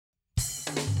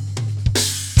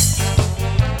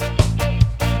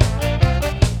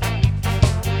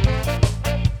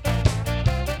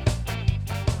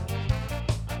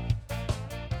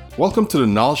Welcome to the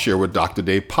Knowledge Share with Dr.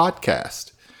 Dave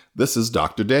podcast. This is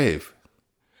Dr. Dave.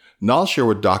 Knowledge Share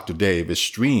with Dr. Dave is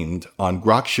streamed on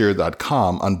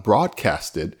grokshare.com and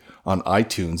broadcasted on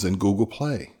iTunes and Google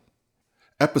Play.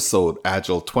 Episode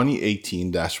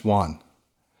EAgile2018-1.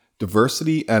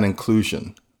 Diversity and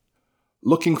Inclusion.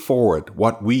 Looking forward,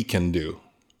 what we can do.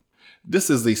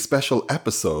 This is a special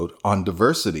episode on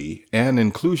diversity and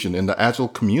inclusion in the Agile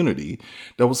community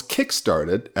that was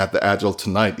kickstarted at the Agile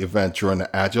Tonight event during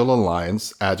the Agile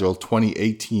Alliance Agile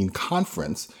 2018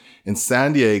 conference in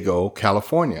San Diego,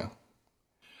 California.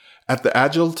 At the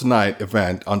Agile Tonight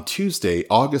event on Tuesday,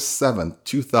 August 7,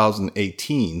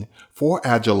 2018, 4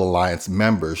 Agile Alliance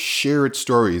members shared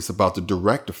stories about the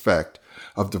direct effect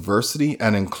of diversity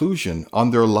and inclusion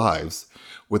on their lives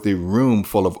with a room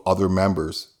full of other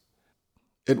members.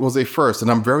 It was a first, and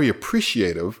I'm very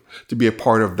appreciative to be a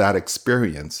part of that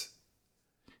experience.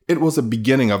 It was a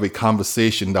beginning of a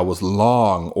conversation that was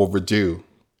long overdue.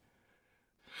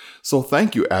 So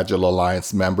thank you, Agile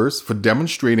Alliance members, for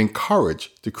demonstrating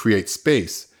courage to create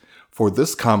space for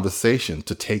this conversation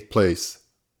to take place.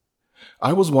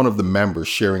 I was one of the members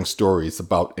sharing stories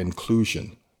about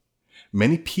inclusion.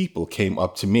 Many people came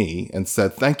up to me and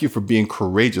said, "Thank you for being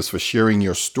courageous for sharing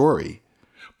your story.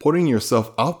 Putting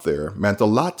yourself out there meant a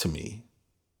lot to me."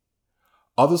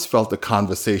 Others felt the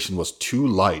conversation was too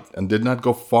light and did not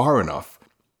go far enough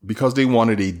because they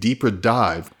wanted a deeper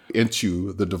dive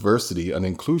into the diversity and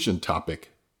inclusion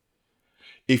topic.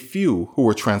 A few who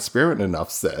were transparent enough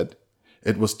said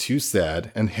it was too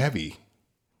sad and heavy.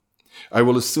 I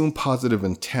will assume positive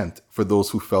intent for those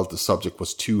who felt the subject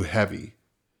was too heavy.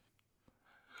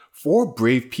 4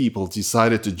 brave people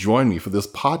decided to join me for this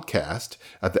podcast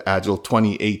at the Agile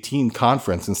 2018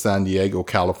 conference in San Diego,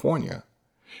 California.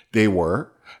 They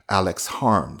were Alex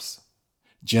Harms,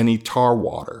 Jenny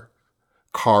Tarwater,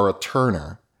 Cara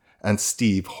Turner, and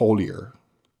Steve Hollier.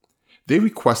 They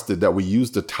requested that we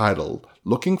use the title,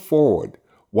 Looking Forward,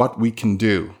 What We Can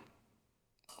Do.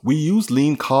 We used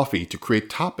Lean Coffee to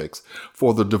create topics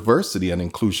for the diversity and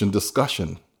inclusion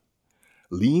discussion.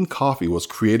 Lean Coffee was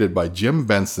created by Jim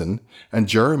Benson and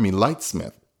Jeremy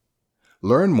Lightsmith.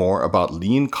 Learn more about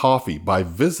Lean Coffee by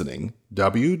visiting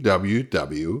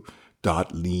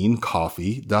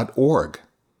www.leancoffee.org.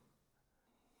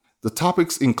 The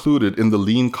topics included in the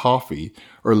Lean Coffee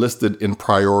are listed in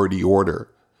priority order,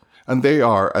 and they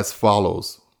are as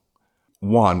follows.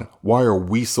 1. Why are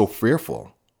we so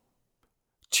fearful?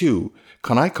 2.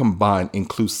 Can I combine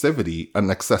inclusivity and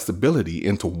accessibility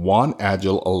into one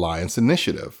Agile Alliance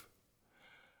initiative?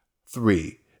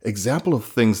 3. Example of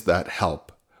things that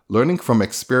help, learning from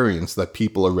experience that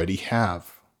people already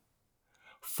have.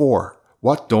 4.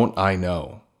 What don't I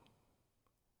know?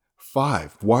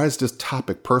 5. Why is this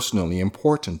topic personally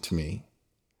important to me?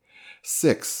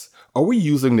 6. Are we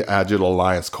using the Agile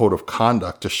Alliance Code of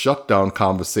Conduct to shut down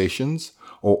conversations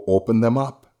or open them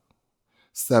up?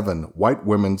 7. White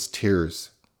women's tears.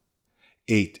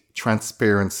 8.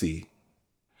 Transparency.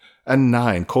 And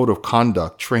 9. Code of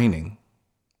conduct training.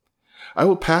 I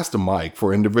will pass the mic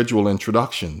for individual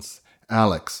introductions.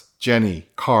 Alex, Jenny,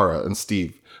 Cara, and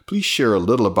Steve, please share a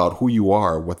little about who you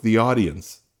are with the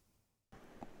audience.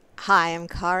 Hi, I'm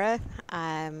Cara.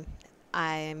 I'm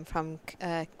from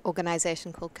an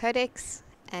organization called Codex,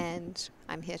 and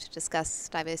I'm here to discuss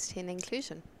diversity and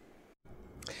inclusion.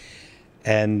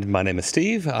 And my name is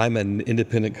Steve. I'm an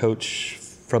independent coach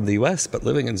from the US, but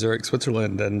living in Zurich,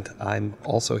 Switzerland, and I'm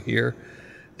also here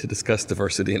to discuss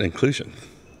diversity and inclusion.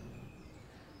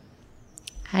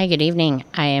 Hi, good evening.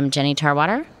 I am Jenny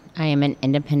Tarwater. I am an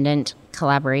independent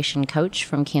collaboration coach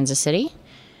from Kansas City,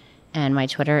 and my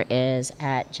Twitter is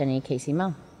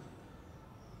 @JennyCaseyMo.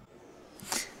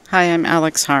 Hi, I'm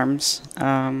Alex Harms.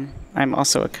 I'm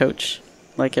also a coach,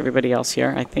 like everybody else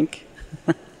here, I think.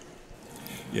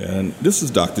 Yeah, and this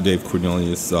is Dr. Dave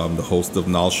Cornelius. I'm the host of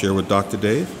Knowledge Share with Dr.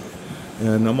 Dave,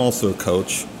 and I'm also a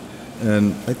coach.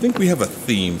 And I think we have a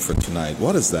theme for tonight.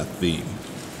 What is that theme?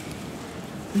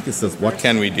 I think it says, what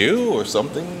can we do, or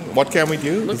something? What can we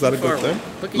do? Is that a good thing?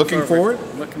 Looking forward?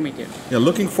 What can we do? Yeah,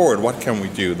 looking forward, what can we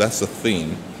do? That's the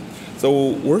theme.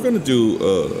 So we're going to do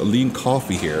a Lean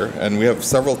Coffee here, and we have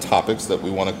several topics that we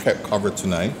want to cover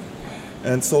tonight.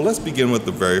 And so let's begin with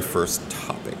the very first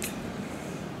topic.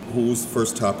 Whose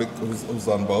first topic? Who's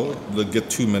on board? They'll get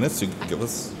 2 minutes to give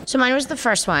us. So mine was the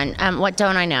first one. What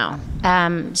don't I know?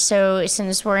 So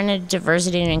since we're in a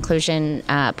diversity and inclusion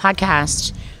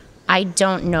podcast, I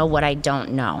don't know what I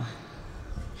don't know.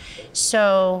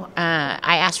 So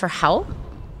I ask for help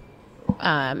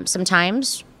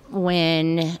sometimes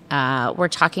when we're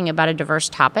talking about a diverse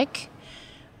topic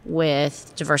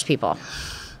with diverse people.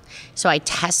 So I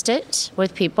test it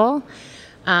with people.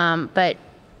 But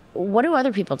what do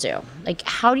other people do? Like,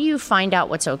 how do you find out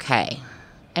what's okay?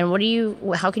 And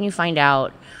how can you find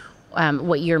out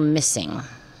what you're missing?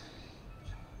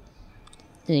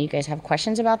 Do you guys have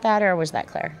questions about that, or was that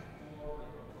clear?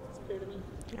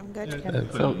 I'm good.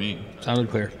 Sounded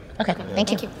clear. Okay,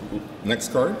 thank you.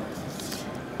 Next card.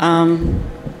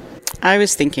 I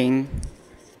was thinking,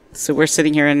 so we're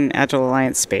sitting here in Agile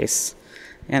Alliance space,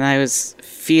 and I was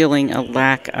feeling a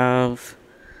lack of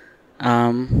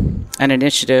an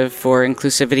initiative for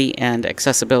inclusivity and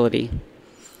accessibility.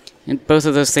 And both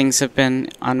of those things have been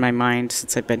on my mind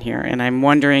since I've been here. And I'm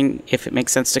wondering if it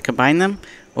makes sense to combine them,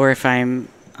 or if I'm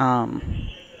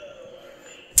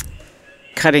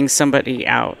cutting somebody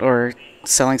out or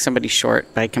selling somebody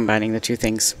short by combining the two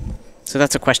things. So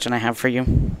that's a question I have for you.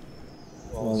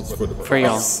 For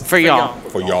y'all. For y'all.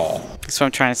 For y'all. That's what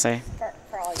I'm trying to say.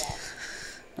 For all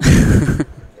y'all.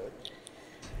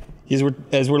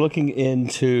 As we're looking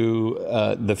into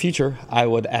the future, I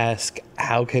would ask,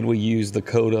 how can we use the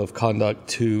code of conduct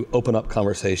to open up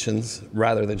conversations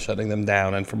rather than shutting them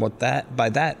down? And by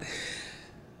that,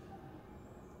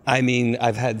 I mean,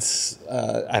 I've had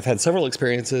several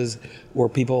experiences where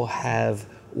people have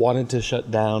wanted to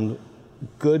shut down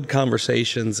good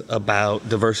conversations about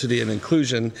diversity and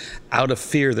inclusion out of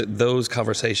fear that those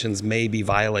conversations may be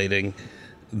violating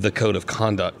the code of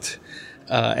conduct.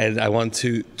 And I want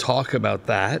to talk about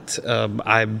that.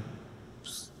 I'm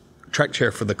track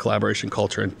chair for the collaboration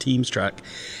culture and teams track.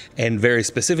 And very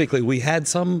specifically, we had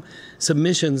some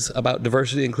submissions about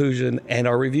diversity and inclusion, and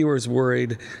our reviewers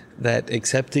worried that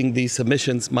accepting these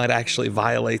submissions might actually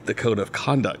violate the code of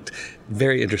conduct.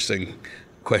 Very interesting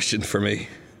question for me.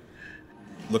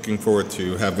 Looking forward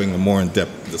to having a more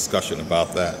in-depth discussion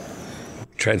about that.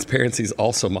 Transparency is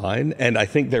also mine, and I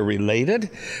think they're related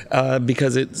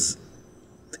because it's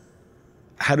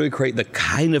how do we create the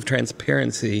kind of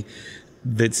transparency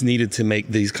that's needed to make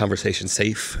these conversations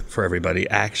safe for everybody,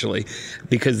 actually.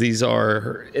 Because these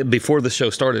are, before the show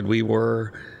started, we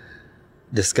were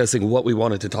discussing what we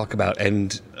wanted to talk about.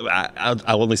 And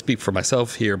I'll only speak for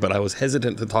myself here, but I was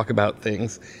hesitant to talk about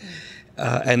things.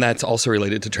 And that's also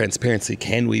related to transparency.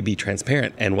 Can we be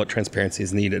transparent, and what transparency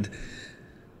is needed?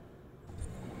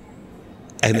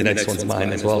 And the next one's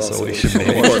mine as well, so we should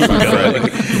maybe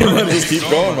Just keep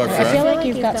going, my friend. I feel like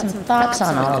you've got some thoughts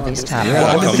on all of these topics.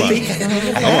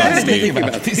 Come on, Steve.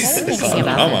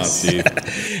 Come on, Steve.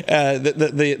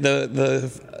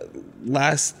 The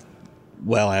last,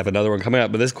 well, I have another one coming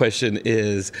up, but this question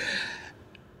is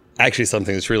actually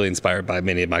something that's really inspired by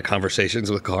many of my conversations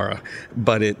with Cara.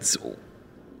 But it's,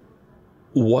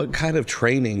 what kind of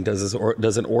training does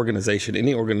an organization,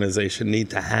 any organization,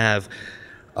 need to have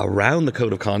around the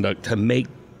code of conduct to make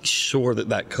sure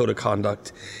that code of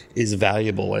conduct is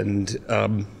valuable? And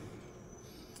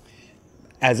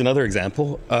as another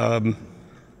example,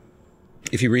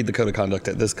 if you read the code of conduct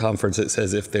at this conference, it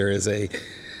says if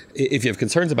you have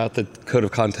concerns about the code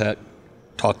of conduct,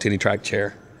 talk to any track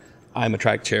chair. I'm a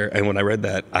track chair, and when I read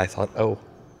that, I thought, oh,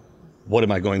 what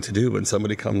am I going to do when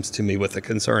somebody comes to me with a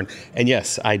concern? And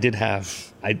yes, I do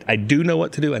know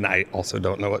what to do, and I also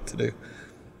don't know what to do.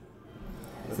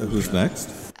 So who's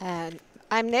next?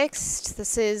 I'm next.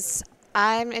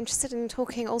 I'm interested in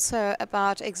talking also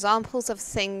about examples of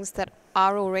things that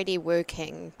are already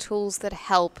working, tools that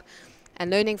help,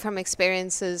 and learning from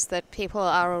experiences that people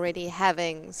are already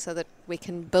having so that we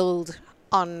can build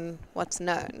on what's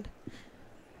known.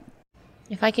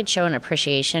 If I could show an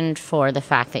appreciation for the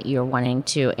fact that you're wanting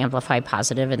to amplify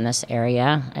positive in this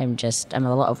area, I'm a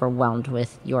little overwhelmed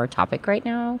with your topic right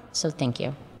now, so thank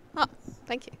you. Oh,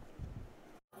 thank you.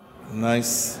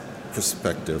 Nice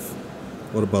perspective.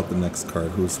 What about the next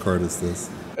card? Whose card is this?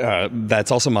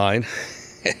 That's also mine.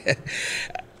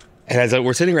 And as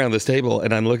we're sitting around this table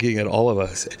and I'm looking at all of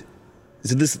us,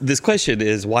 so this question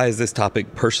is, why is this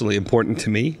topic personally important to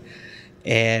me?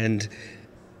 And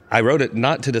I wrote it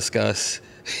not to discuss,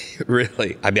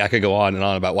 really, I mean, I could go on and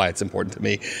on about why it's important to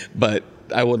me, but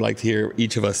I would like to hear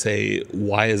each of us say,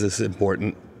 why is this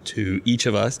important to each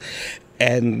of us?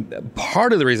 And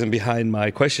part of the reason behind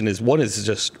my question is, one is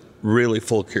just really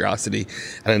full curiosity,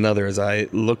 and another, as I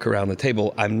look around the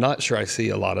table, I'm not sure I see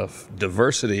a lot of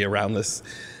diversity around this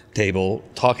table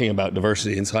talking about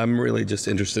diversity, and so I'm really just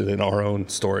interested in our own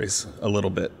stories a little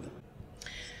bit.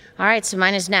 All right, so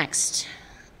mine is next.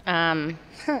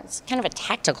 It's kind of a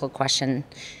tactical question.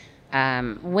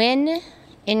 When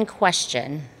in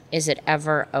question, is it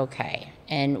ever okay?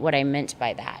 And what I meant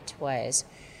by that was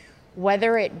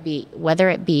whether it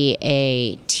be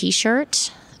a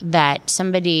T-shirt that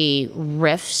somebody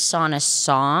riffs on a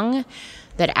song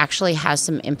that actually has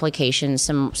some implications,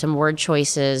 some word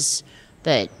choices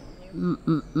that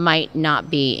might not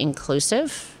be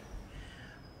inclusive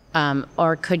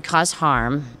or could cause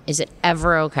harm? Is it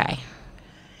ever okay?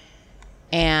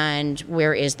 And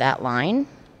where is that line?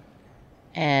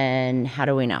 And how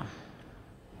do we know?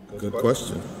 Good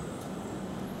question.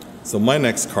 So my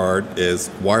next card is,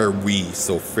 why are we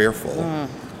so fearful?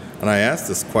 And I ask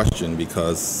this question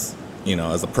because,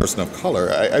 as a person of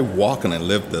color, I walk and I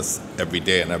live this every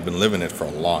day, and I've been living it for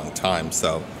a long time.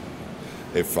 So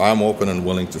if I'm open and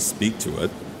willing to speak to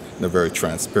it in a very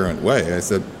transparent way, I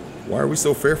said, why are we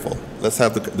so fearful? Let's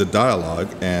have the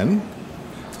dialogue, and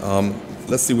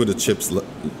let's see where the chips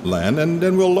land, and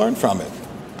then we'll learn from it.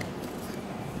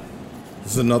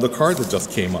 This is another card that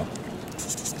just came up.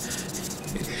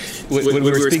 When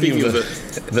we were speaking of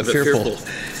the fearful,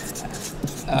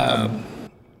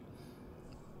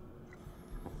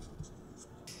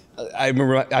 I'm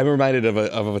reminded of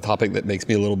a topic that makes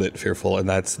me a little bit fearful, and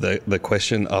that's the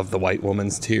question of the white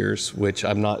woman's tears, which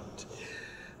I'm not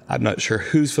sure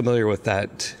who's familiar with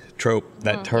that trope,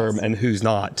 that term, and who's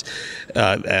not.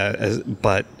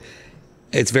 But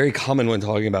it's very common when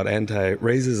talking about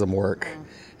anti-racism work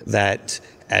that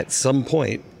at some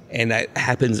point, and that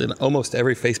happens in almost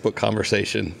every Facebook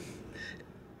conversation,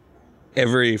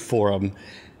 every forum,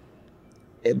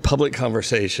 public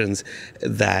conversations,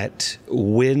 that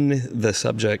when the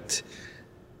subject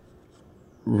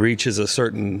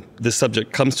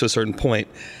comes to a certain point,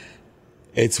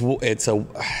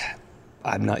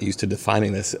 I'm not used to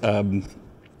defining this.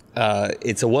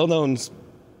 It's a well-known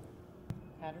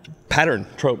pattern,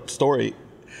 trope, story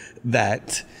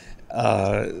that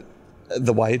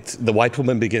the white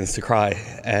woman begins to cry,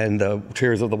 and the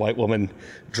tears of the white woman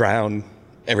drown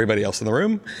everybody else in the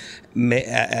room, may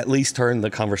at least turn the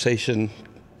conversation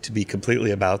to be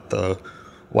completely about the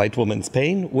white woman's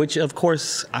pain, which, of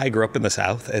course, I grew up in the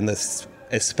South, and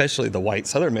especially the white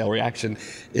Southern male reaction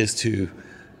is to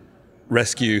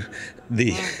rescue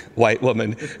the white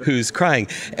woman who's crying.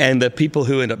 And the people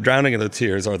who end up drowning in the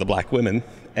tears are the black women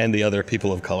and the other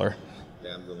people of color.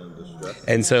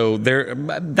 And so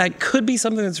that could be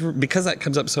something that's, because that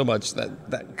comes up so much,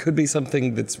 that could be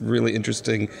something that's really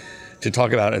interesting to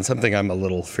talk about, and something I'm a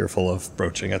little fearful of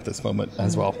broaching at this moment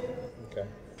as well. Okay.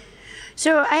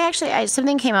 So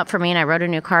something came up for me, and I wrote a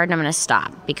new card, and I'm going to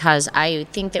stop because I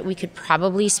think that we could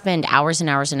probably spend hours and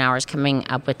hours and hours coming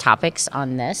up with topics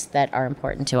on this that are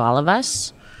important to all of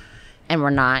us, and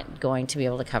we're not going to be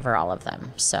able to cover all of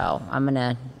them. So I'm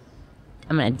gonna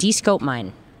de-scope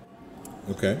mine.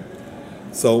 Okay.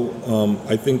 So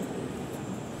I think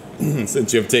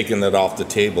since you've taken that off the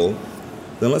table,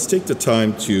 then let's take the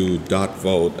time to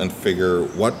vote and figure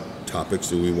what topics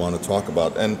do we want to talk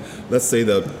about. And let's say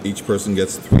that each person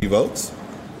gets 3 votes,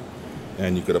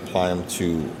 and you could apply them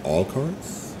to all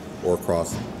cards or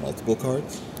across multiple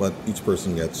cards, but each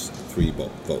person gets 3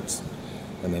 votes.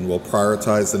 And then we'll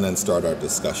prioritize and then start our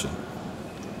discussion.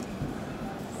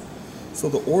 So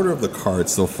the order of the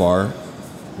cards so far,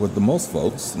 with the most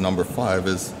votes, number 5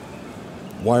 is,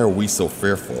 why are we so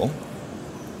fearful?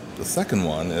 The second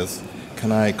one is,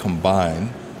 can I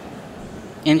combine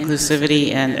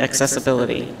Inclusivity and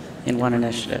accessibility in one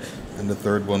initiative. And the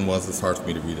third one was, it's hard for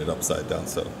me to read it upside down,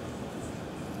 so.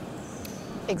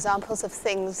 Examples of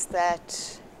things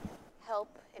that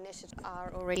help initiatives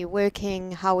are already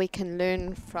working, how we can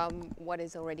learn from what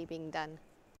is already being done.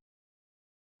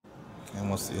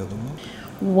 And what's the other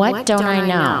one? What don't I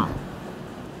know?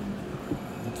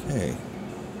 Okay.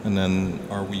 And then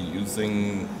are we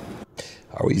using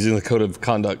the code of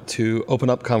conduct to open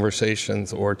up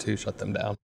conversations or to shut them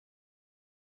down?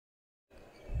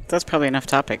 That's probably enough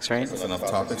topics, right? That's enough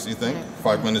topics, you think?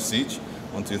 5 minutes each?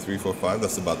 1, 2, 3, 4, 5.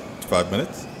 That's about 5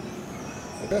 minutes.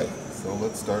 Okay, so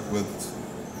let's start with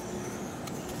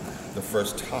the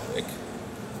first topic.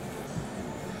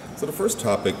 So the first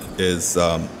topic is,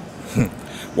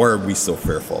 why are we so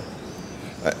fearful?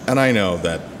 And I know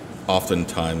that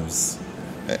oftentimes,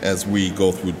 as we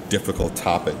go through difficult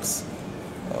topics,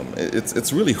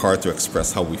 it's really hard to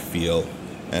express how we feel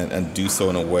and do so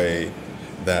in a way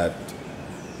that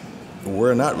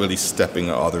we're not really stepping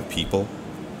on other people.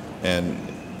 And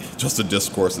just the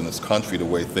discourse in this country, the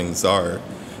way things are,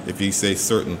 if you say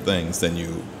certain things, then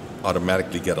you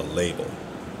automatically get a label,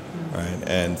 right?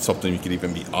 And something you could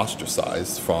even be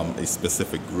ostracized from a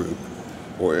specific group,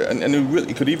 and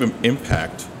it could even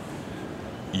impact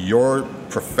your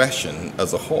profession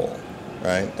as a whole,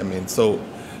 right? I mean, so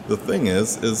the thing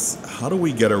is how do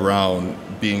we get around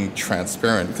being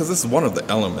transparent? Because this is one of the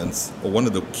elements, or one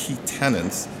of the key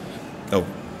tenets of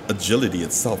agility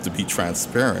itself, to be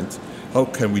transparent. How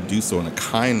can we do so in a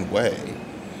kind way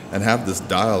and have this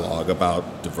dialogue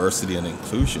about diversity and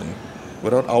inclusion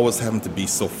without always having to be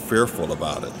so fearful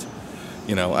about it.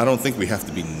 I don't think we have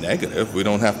to be negative. We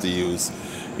don't have to use,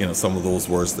 some of those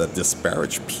words that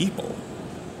disparage people.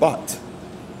 But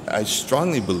I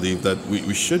strongly believe that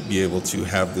we should be able to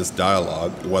have this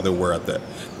dialogue, whether we're at the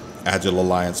Agile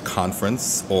Alliance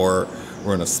conference or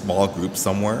we're in a small group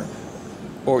somewhere,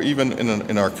 or even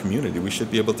in our community. We should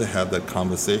be able to have that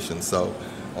conversation. So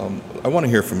I want to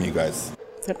hear from you guys.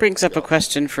 That brings up a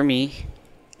question for me.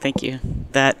 Thank you.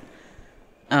 That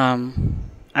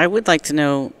I would like to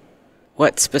know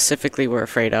what specifically we're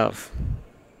afraid of.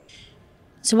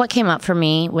 So what came up for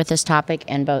me with this topic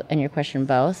and your question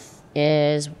both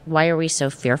is, why are we so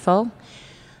fearful?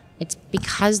 It's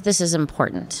because this is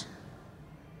important.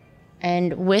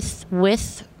 And with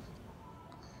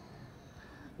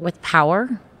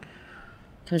power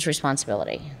comes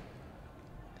responsibility.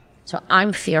 So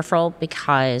I'm fearful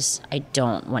because I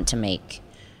don't want to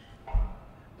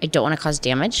cause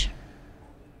damage.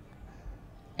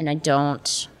 And I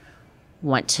don't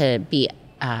want to be,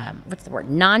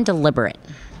 non-deliberate.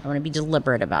 I want to be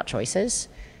deliberate about choices.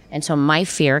 And so my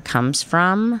fear comes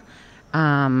from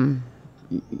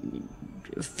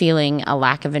feeling a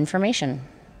lack of information.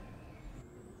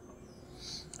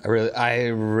 I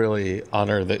really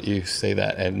honor that you say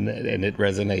that, and it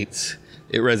resonates.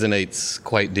 It resonates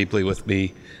quite deeply with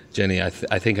me, Jenny. I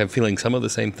think I'm feeling some of the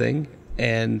same thing,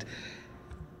 and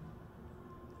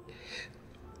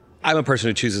I'm a person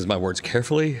who chooses my words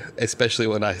carefully, especially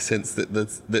when I sense that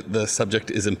the subject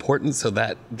is important. So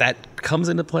that comes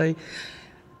into play.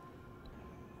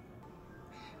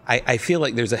 I feel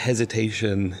like there's a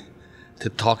hesitation to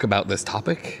talk about this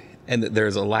topic, and that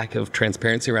there's a lack of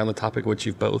transparency around the topic, which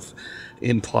you've both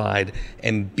implied.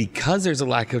 And because there's a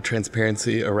lack of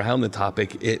transparency around the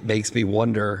topic, it makes me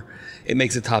wonder,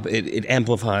 it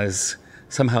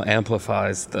somehow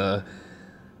amplifies the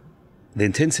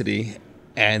intensity,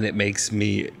 and it makes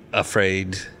me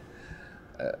afraid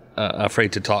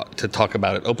to talk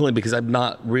about it openly, because I'm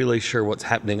not really sure what's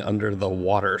happening under the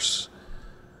waters.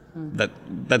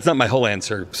 That's not my whole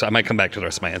answer, so I might come back to the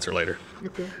rest of my answer later.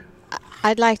 Okay.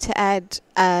 I'd like to add,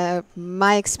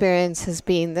 my experience has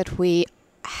been that we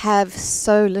have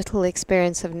so little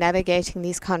experience of navigating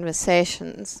these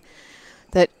conversations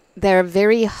that they're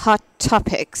very hot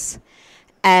topics,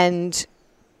 and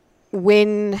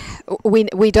when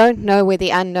we don't know where the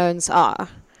unknowns are.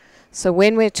 So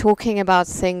when we're talking about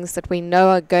things that we know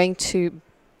are going to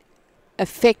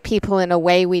affect people in a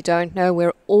way we don't know,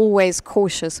 we're always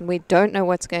cautious and we don't know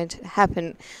what's going to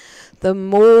happen. The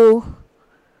more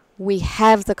we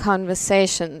have the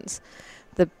conversations,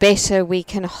 the better we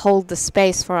can hold the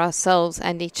space for ourselves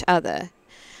and each other.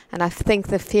 And I think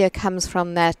the fear comes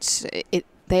from that.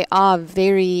 They are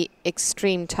very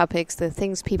extreme topics, the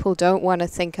things people don't want to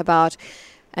think about.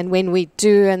 And when we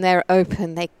do and they're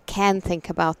open, they can think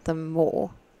about them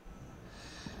more.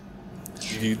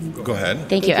 You go ahead.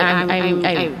 Thank you.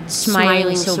 I'm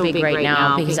smiling so big right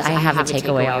now because I have a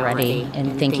takeaway already,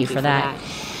 and thank you for that.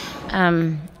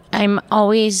 I'm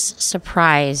always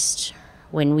surprised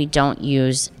when we don't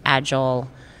use Agile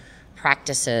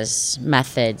practices,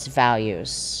 methods,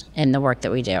 values in the work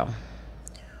that we do.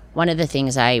 One of the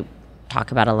things I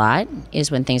talk about a lot is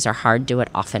when things are hard, do it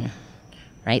often,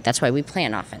 right? That's why we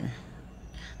plan often.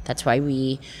 That's why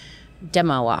we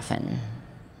demo often.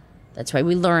 That's why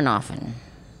we learn often.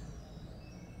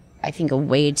 I think a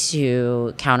way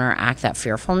to counteract that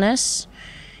fearfulness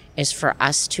is for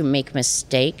us to make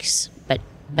mistakes,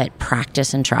 but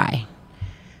practice and try.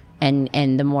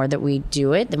 And the more that we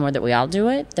do it, the more that we all do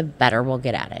it, the better we'll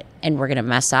get at it. And we're going to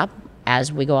mess up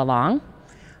as we go along,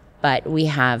 but we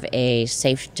have a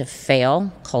safe to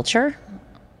fail culture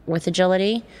with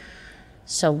agility.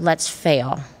 So let's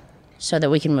fail so that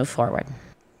we can move forward.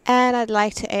 And I'd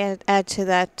like to add to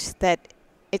that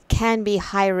it can be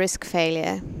high risk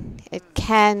failure. It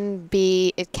can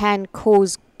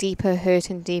cause deeper hurt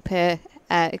and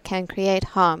it can create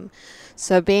harm.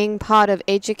 So being part of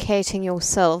educating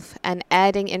yourself and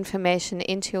adding information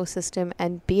into your system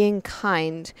and being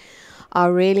kind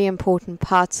are really important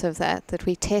parts of that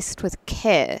we test with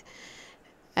care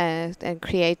and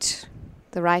create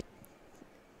the right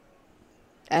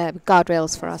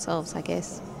guardrails for ourselves, I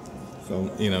guess. So,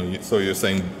 so you're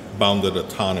saying bounded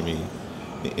autonomy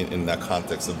in that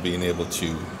context of being able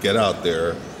to get out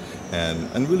there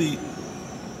and really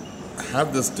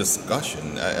have this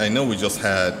discussion. I know we just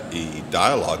had a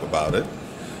dialogue about it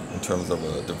in terms of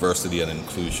a diversity and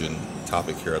inclusion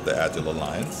topic here at the Agile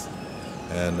Alliance.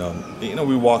 And,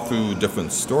 we walked through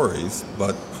different stories,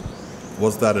 but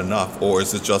was that enough, or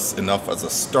is it just enough as a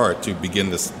start to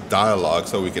begin this dialogue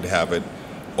so we could have it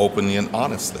openly and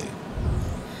honestly?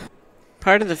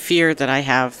 Part of the fear that I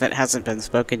have that hasn't been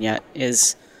spoken yet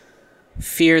is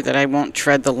fear that I won't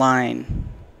tread the line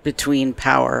between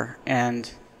power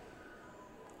and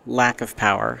lack of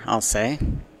power, I'll say,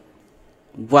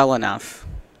 well enough.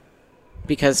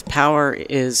 Because power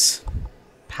is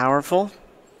powerful,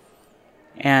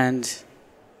 and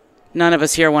none of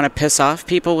us here want to piss off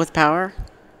people with power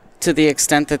to the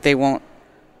extent that they won't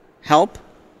help,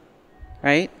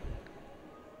 right?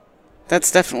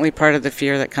 That's definitely part of the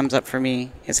fear that comes up for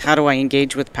me, is how do I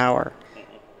engage with power?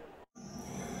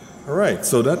 All right,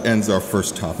 so that ends our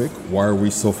first topic. Why are we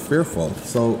so fearful?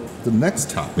 So the next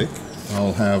topic,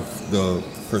 I'll have the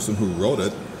person who wrote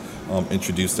it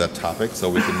introduce that topic so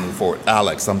we can move forward.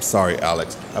 Alex, I'm sorry,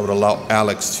 Alex. I would allow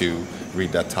Alex to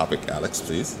read that topic. Alex,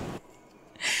 please.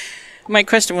 My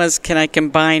question was, can I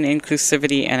combine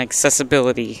inclusivity and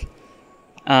accessibility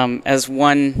as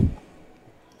one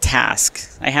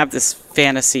task? I have this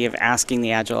fantasy of asking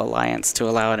the Agile Alliance to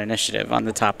allow an initiative on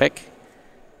the topic.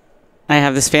 And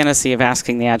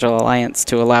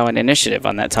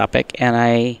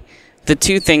the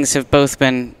two things have both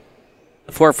been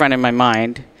forefront in my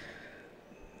mind.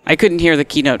 I couldn't hear the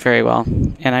keynote very well,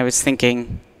 and I was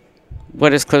thinking, what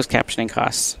does closed captioning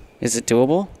cost? Is it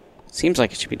doable? Seems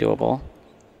like it should be doable.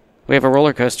 We have a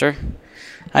roller coaster.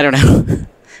 I don't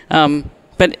know.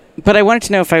 But I wanted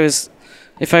to know if I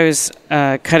was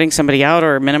cutting somebody out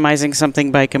or minimizing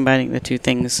something by combining the two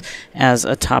things as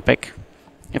a topic,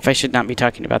 if I should not be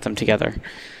talking about them together.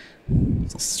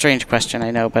 It's a strange question, I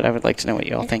know, but I would like to know what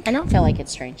you all think. I don't feel like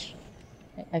it's strange.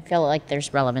 I feel like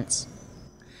there's relevance.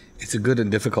 It's a good and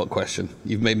difficult question.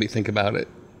 You've made me think about it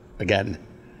again.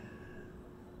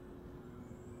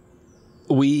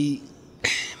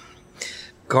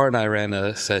 Gar and I ran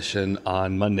a session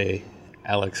on Monday.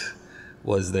 Alex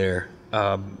was there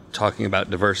talking about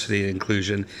diversity and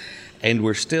inclusion, and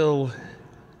we're still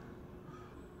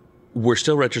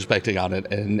retrospecting on it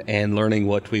and learning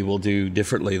what we will do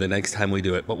differently the next time we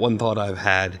do it. But one thought I've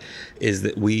had is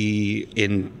that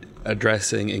in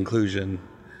addressing inclusion,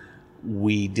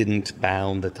 we didn't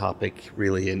bound the topic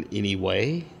really in any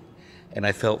way. And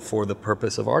I felt for the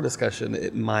purpose of our discussion,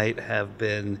 it might have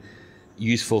been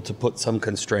useful to put some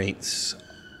constraints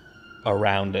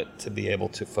around it to be able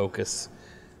to focus.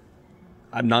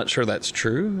 I'm not sure that's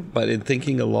true, but in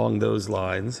thinking along those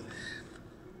lines,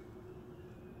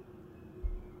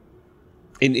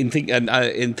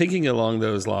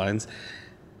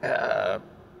 the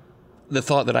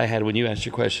thought that I had when you asked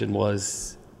your question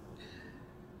was,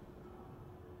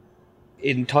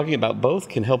 in talking about both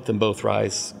can help them both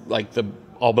rise, like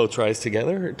all boats rise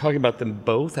together. Talking about them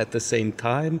both at the same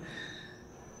time,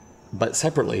 but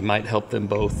separately, might help them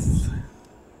both.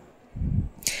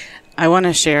 I want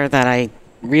to share that I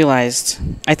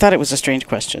thought it was a strange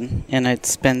question, and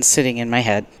it's been sitting in my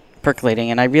head, percolating,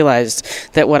 and I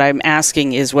realized that what I'm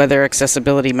asking is whether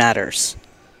accessibility matters.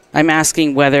 I'm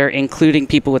asking whether including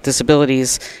people with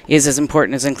disabilities is as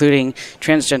important as including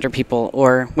transgender people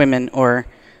or women or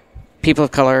people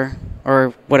of color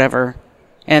or whatever.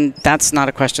 And that's not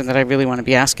a question that I really want to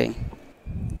be asking.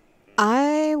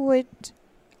 I would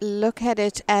look at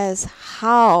it as,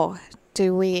 how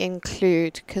do we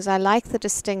include? Because I like the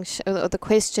distinction, or the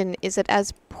question, is it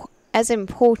as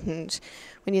important?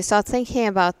 When you start thinking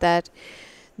about that,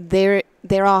 there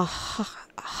are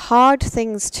hard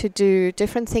things to do,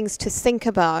 different things to think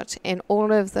about in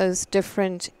all of those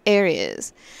different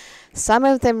areas. Some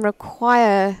of them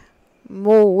require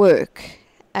more work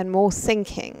and more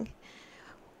thinking,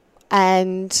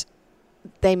 and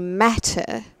they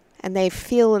matter and they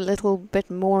feel a little bit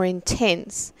more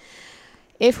intense.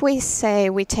 If we say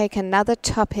we take another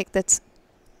topic that's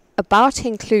about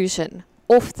inclusion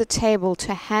off the table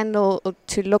to handle or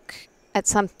to look at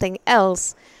something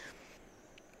else,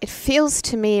 it feels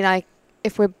to me like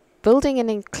if we're building an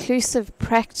inclusive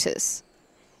practice,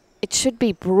 it should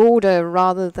be broader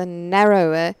rather than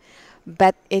narrower,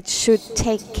 but it should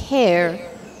take care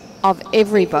of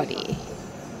everybody.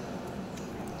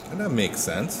 And that makes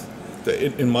sense,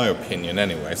 in my opinion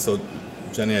anyway. So,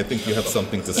 Jenny, I think you have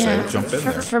something to say. Jump in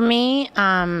there. For me,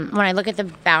 when I look at the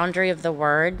boundary of the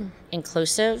word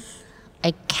inclusive,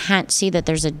 I can't see that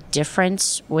there's a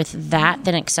difference with that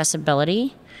than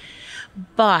accessibility.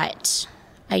 But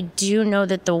I do know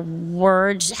that the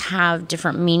words have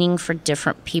different meaning for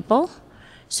different people.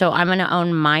 So I'm going to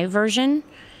own my version.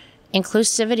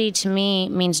 Inclusivity to me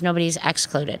means nobody's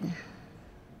excluded.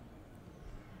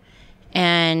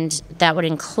 And that would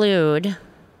include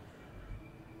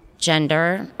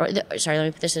gender, let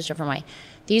me put this a different way.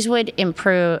 These would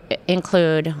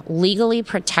include legally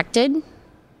protected,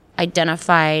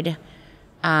 identified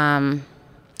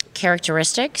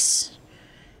characteristics,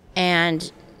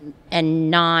 and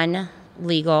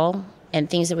non-legal and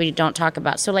things that we don't talk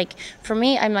about. So like for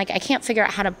me, I'm like, I can't figure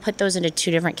out how to put those into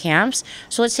two different camps.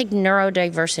 So let's take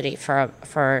neurodiversity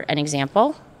for an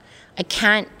example. I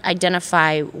can't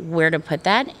identify where to put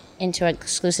that into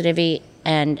exclusivity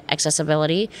and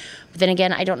accessibility. But then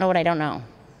again, I don't know what I don't know.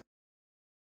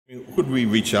 Who would we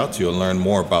reach out to and learn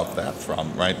more about that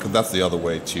from, right? Because that's the other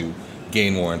way to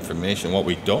gain more information. What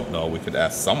we don't know, we could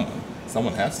ask someone.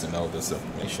 Someone has to know this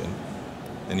information.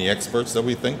 Any experts that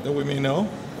we think that we may know?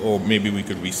 Or maybe we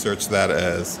could research that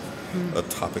as a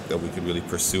topic that we could really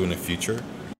pursue in the future.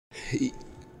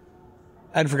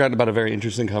 I'd forgotten about a very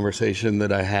interesting conversation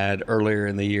that I had earlier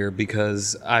in the year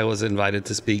because I was invited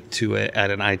to speak to it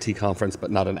at an IT conference,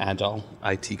 but not an Agile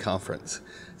IT conference.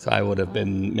 So I would have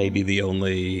been maybe the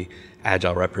only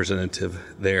Agile representative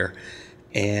there.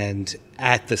 And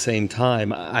at the same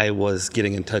time, I was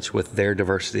getting in touch with their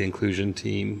diversity inclusion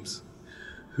teams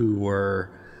who were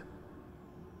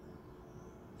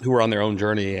on their own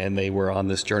journey, and they were on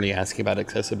this journey asking about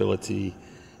accessibility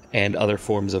and other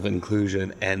forms of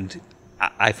inclusion. And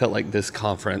I felt like this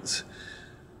conference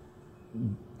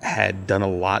had done a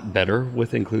lot better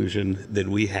with inclusion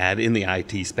than we had in the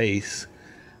IT space.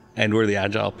 And we're the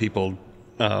Agile people.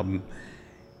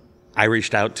 I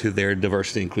reached out to their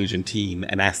diversity inclusion team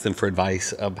and asked them for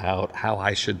advice about how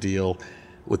I should deal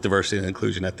with diversity and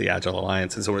inclusion at the Agile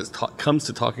Alliance. And so when it comes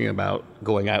to talking about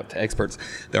going out to experts,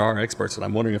 there are experts, and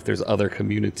I'm wondering if there's other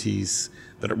communities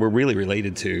that we're really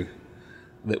related to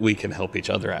that we can help each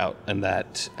other out in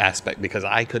that aspect, because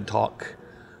I could talk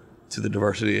to the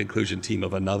diversity and inclusion team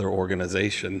of another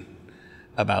organization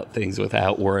about things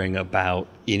without worrying about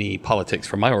any politics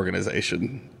from my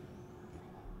organization.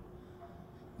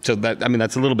 So that, I mean,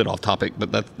 that's a little bit off topic,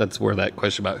 but that's where that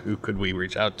question about who could we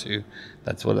reach out to,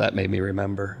 that's what that made me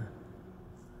remember.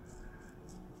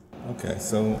 Okay,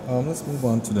 so let's move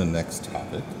on to the next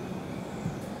topic.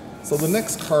 So the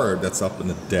next card that's up in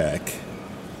the deck,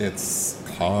 it's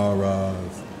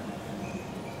Kara's.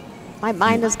 My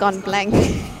mind has gone blank.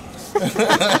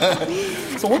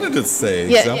 So what did it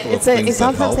say? It's an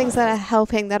example of things that are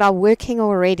helping, that are working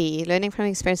already, learning from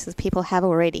experiences people have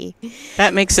already.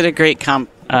 That makes it a great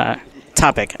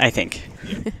topic, I think.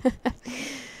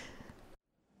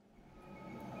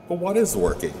 But what is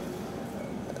working?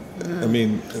 I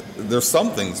mean, there's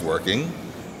some things working.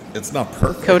 It's not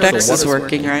perfect. Codex is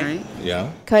working, right?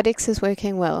 Yeah. Codex is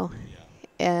working well.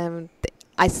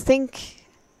 I think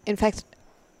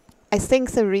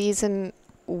the reason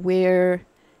we're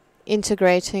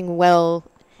integrating well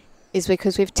is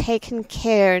because we've taken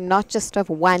care not just of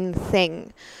one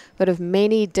thing, but of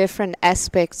many different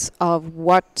aspects of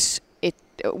what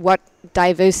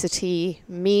diversity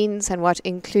means and what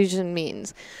inclusion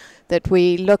means. That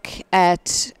we look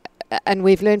at, and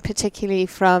we've learned particularly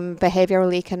from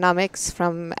behavioral economics,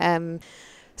 from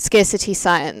scarcity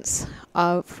science,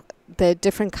 of the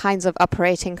different kinds of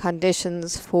operating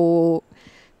conditions for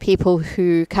people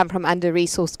who come from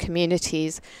under-resourced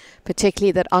communities,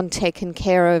 particularly that aren't taken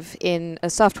care of in a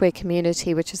software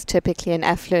community, which is typically an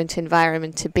affluent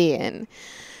environment to be in.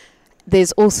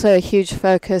 There's also a huge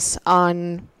focus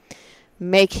on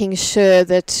making sure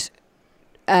that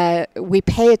we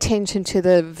pay attention to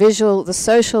the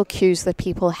social cues that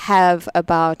people have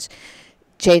about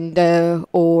gender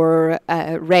or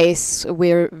race.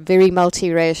 We're very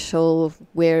multiracial.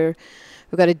 We've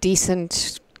got a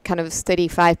decent kind of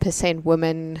 35%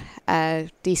 women,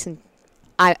 decent.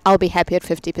 I'll be happy at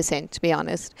 50%, to be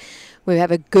honest. We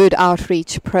have a good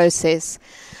outreach process.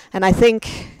 And I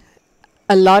think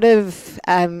a lot of,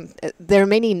 there are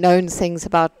many known things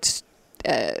about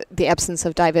the absence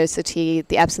of diversity,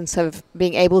 the absence of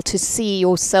being able to see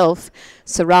yourself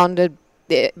surrounded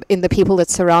in the people that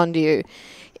surround you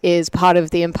is part of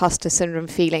the imposter syndrome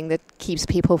feeling that keeps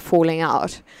people falling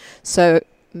out. So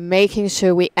making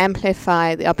sure we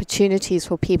amplify the opportunities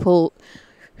for people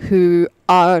who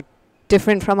are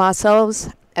different from ourselves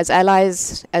as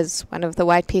allies, as one of the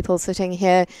white people sitting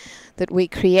here, that we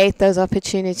create those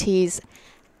opportunities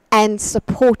and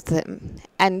support them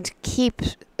and keep,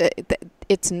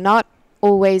 it's not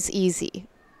always easy.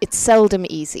 It's seldom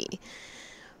easy.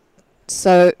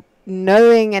 So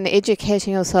knowing and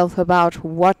educating yourself about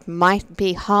what might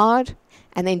be hard,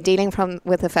 and then dealing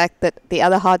with the fact that the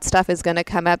other hard stuff is going to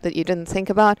come up that you didn't think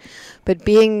about, but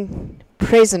being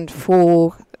present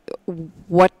for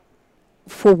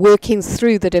working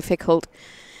through the difficult,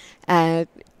 and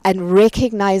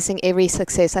recognizing every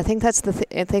success. I think that's the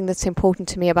thing that's important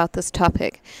to me about this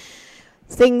topic.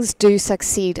 things do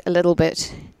succeed a little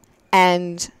bit.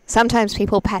 And sometimes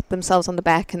people pat themselves on the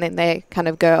back and then they kind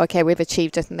of go, okay, we've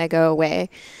achieved it, and they go away.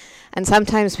 And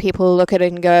sometimes people look at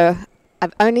it and go,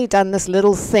 I've only done this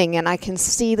little thing and I can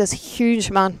see this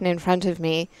huge mountain in front of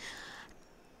me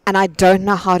and I don't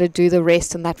know how to do the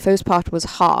rest, and that first part was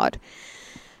hard.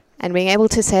 And being able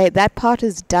to say that part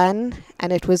is done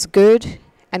and it was good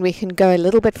and we can go a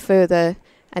little bit further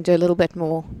and do a little bit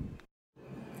more.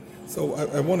 So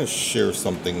I want to share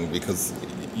something, because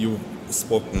you've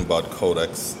spoken about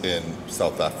Codex in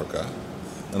South Africa,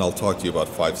 and I'll talk to you about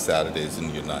 5 Saturdays in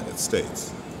the United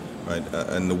States, right?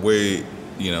 And the way,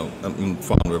 I'm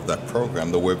founder of that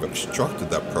program, the way we've structured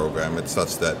that program, it's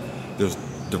such that there's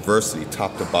diversity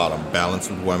top to bottom, balance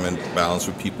with women, balance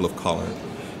with people of color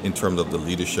in terms of the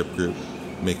leadership group,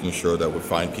 making sure that we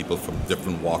find people from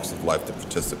different walks of life to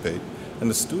participate. And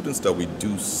the students that we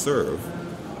do serve,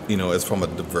 is from a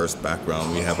diverse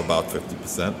background. We have about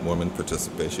 50% women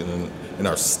participation in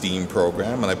our STEAM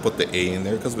program, and I put the A in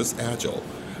there because it's agile,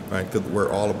 right? Because we're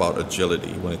all about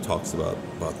agility when it talks about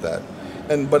that.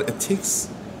 But it takes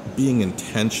being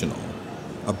intentional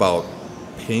about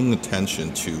paying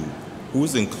attention to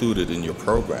who's included in your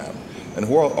program and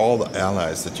who are all the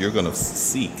allies that you're going to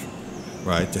seek,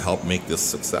 right, to help make this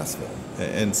successful.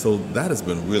 And so that has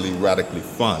been really radically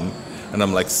fun. And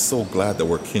I'm so glad that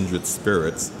we're kindred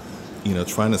spirits,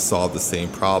 trying to solve the same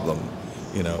problem,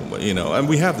 and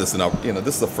we have this in our,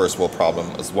 this is a first world problem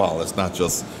as well. It's not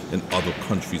just in other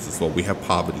countries as well. We have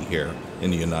poverty here in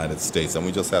the United States, and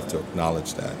we just have to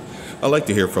acknowledge that. I'd like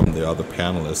to hear from the other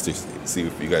panelists to see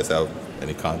if you guys have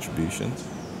any contributions.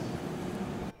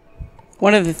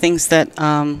 One of the things that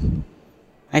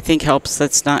I think helps,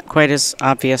 that's not quite as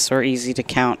obvious or easy to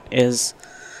count, is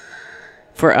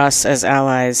for us as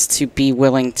allies to be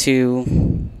willing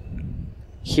to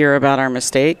hear about our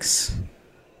mistakes,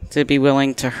 to be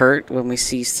willing to hurt when we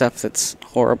see stuff that's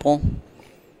horrible,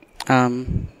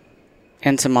 and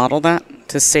to model that,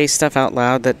 to say stuff out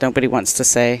loud that nobody wants to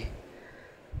say.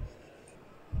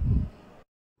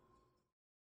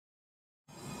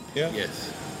 Yeah.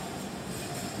 Yes.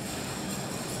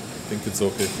 I think it's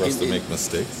okay for us to make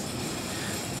mistakes.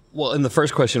 Well, and the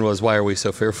first question was, why are we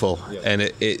so fearful? Yeah. And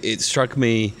it struck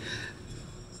me,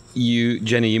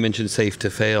 Jenny, you mentioned safe to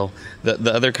fail.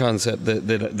 The other concept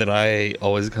that I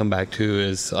always come back to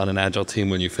is, on an agile team,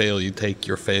 when you fail, you take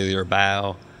your failure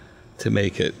bow to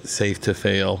make it safe to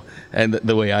fail. And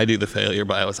the way I do the failure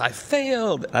bow is, I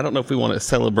failed. I don't know if we want to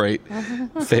celebrate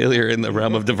failure in the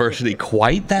realm of diversity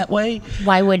quite that way.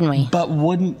 Why wouldn't we? But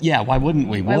why wouldn't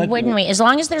we? Why wouldn't we? As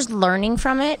long as there's learning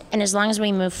from it, and as long as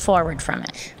we move forward from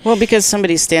it. Well, because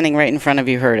somebody's standing right in front of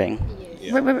you hurting.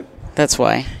 Yeah. That's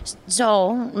why.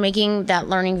 So making that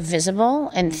learning visible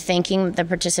and thanking the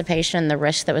participation and the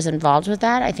risk that was involved with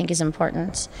that, I think, is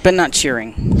important. But not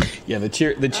cheering. Yeah, the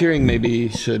cheering maybe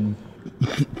should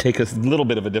take a little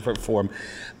bit of a different form.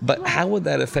 But how would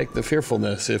that affect the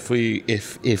fearfulness if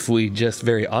we just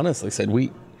very honestly said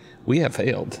we have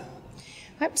failed?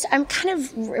 I'm kind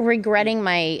of regretting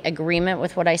my agreement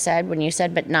with what I said when you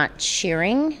said, but not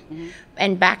cheering. Mm-hmm.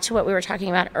 And back to what we were talking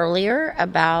about earlier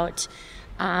about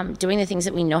doing the things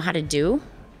that we know how to do,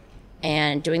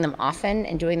 and doing them often,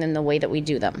 and doing them the way that we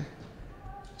do them.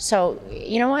 So,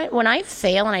 you know what? When I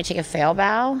fail and I take a fail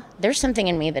bow, there's something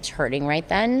in me that's hurting right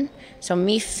then. So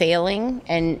me failing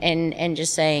and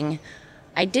just saying,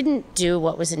 I didn't do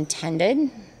what was intended.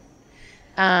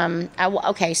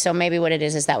 Okay, so maybe what it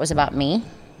is that was about me,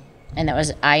 and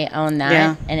I own that,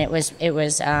 yeah. And it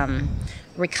was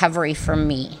recovery for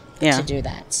me. Yeah. To do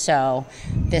that. So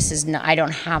this is not, I don't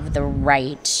have the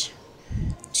right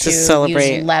to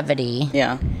celebrate use levity,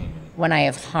 yeah, when I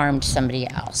have harmed somebody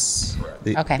else.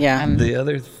 Okay. Yeah. The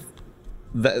other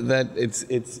that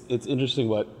it's interesting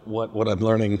what I'm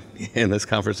learning in this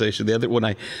conversation. The other, when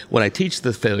I teach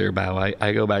the failure bow,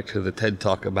 I go back to the TED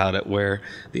Talk about it, where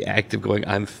the act of going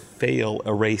I'm fail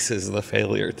erases the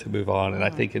failure to move on. And I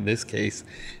think in this case,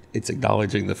 it's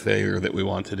acknowledging the failure that we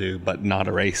want to do, but not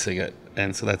erasing it.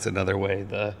 And so that's another way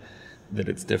that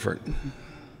it's different.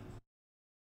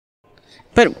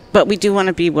 But we do want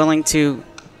to be willing to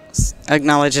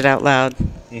acknowledge it out loud.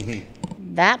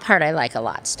 Mm-hmm. That part I like a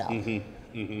lot still.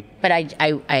 Mm-hmm. Mm-hmm. But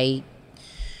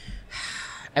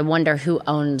I wonder who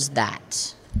owns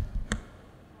that.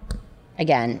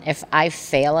 Again, if I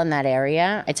fail in that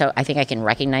area, I think I can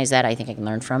recognize that. I think I can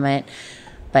learn from it.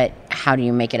 But how do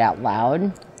you make it out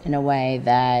loud in a way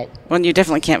that... Well, you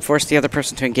definitely can't force the other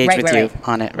person to engage with you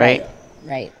on it, right?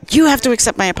 Right. You have to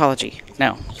accept my apology.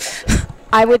 No.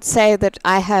 I would say that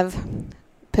I have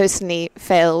personally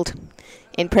failed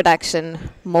in production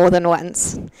more than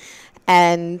once.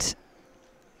 And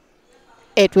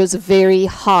it was very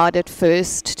hard at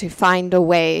first to find a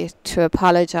way to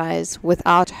apologize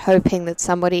without hoping that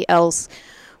somebody else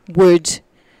would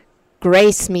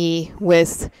grace me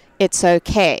with, it's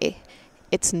okay.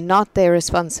 It's not their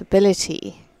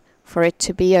responsibility for it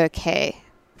to be okay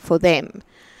for them.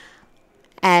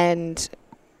 And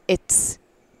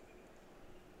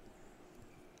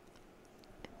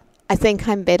I think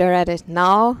I'm better at it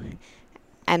now,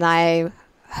 and I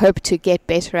hope to get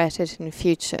better at it in the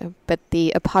future. But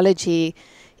the apology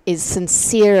is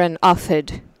sincere and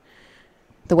offered.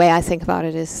 The way I think about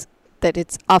it is that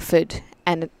it's offered,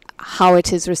 and how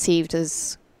it is received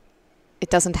is it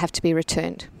doesn't have to be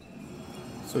returned.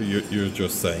 So you're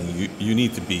just saying you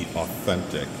need to be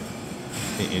authentic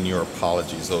in your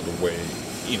apologies, or the way,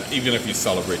 even if you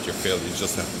celebrate your failure, you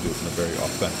just have to do it in a very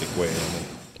authentic way.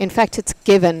 In fact, it's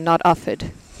given, not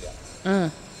offered.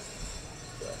 Mm.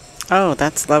 Oh,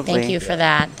 that's lovely. Thank you for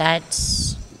that.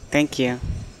 Thank you.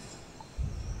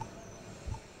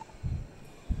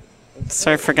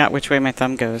 Sorry, I forgot which way my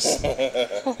thumb goes.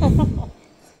 The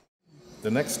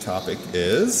next topic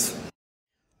is...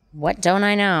 What don't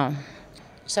I know?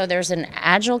 So there's an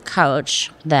Agile coach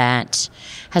that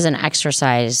has an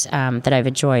exercise that I've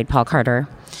enjoyed, Paul Carter,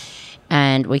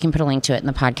 and we can put a link to it in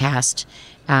the podcast.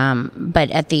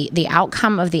 But at the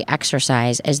outcome of the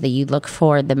exercise is that you look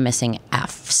for the missing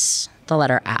F's, the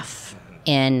letter F,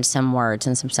 in some words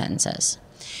and some sentences.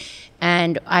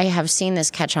 And I have seen this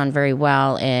catch on very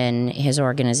well in his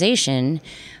organization,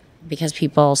 because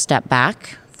people step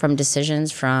back from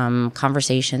decisions, from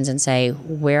conversations, and say,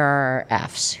 where are our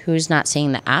F's? Who's not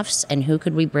seeing the F's, and who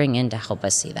could we bring in to help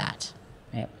us see that?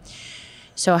 Right?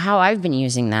 So how I've been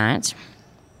using that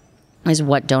is,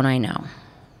 what don't I know?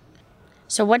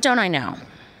 So what don't I know?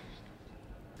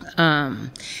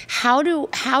 How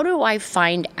do I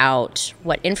find out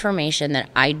what information that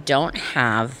I don't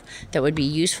have that would be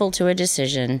useful to a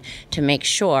decision, to make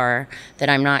sure that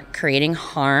I'm not creating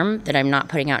harm, that I'm not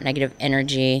putting out negative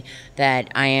energy,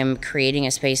 that I am creating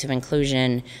a space of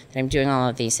inclusion, that I'm doing all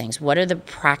of these things? What are the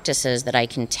practices that I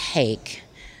can take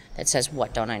that says,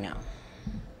 what don't I know?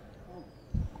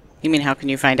 You mean, how can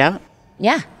you find out?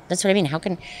 Yeah, that's what I mean. How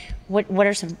do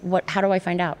I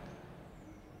find out?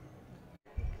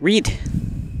 Read.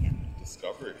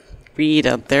 Discovery. Read.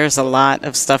 There's a lot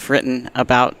of stuff written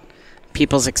about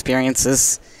people's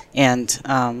experiences, and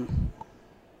a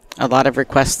lot of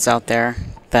requests out there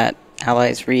that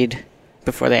allies read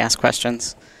before they ask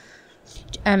questions.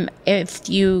 If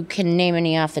you can name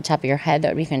any off the top of your head, that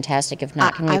would be fantastic. If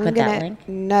not, can we put that link?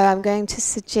 No, I'm going to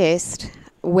suggest,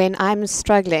 when I'm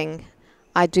struggling,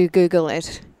 I do Google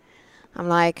it. I'm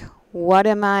like, what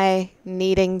am I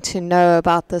needing to know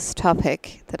about this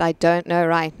topic that I don't know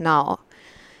right now?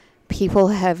 People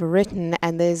have written,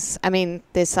 and there's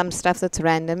some stuff that's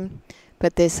random,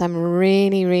 but there's some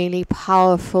really, really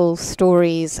powerful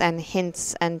stories and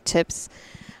hints and tips.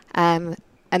 And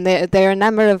there are a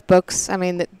number of books.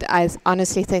 I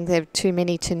honestly think there are too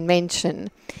many to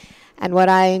mention. And what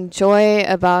I enjoy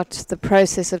about the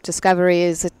process of discovery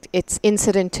is that it's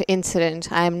incident to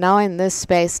incident. I am now in this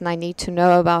space and I need to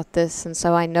know about this, and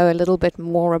so I know a little bit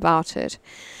more about it.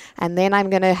 And then I'm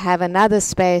going to have another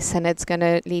space and it's going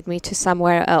to lead me to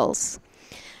somewhere else.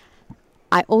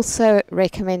 I also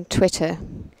recommend Twitter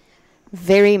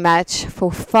very much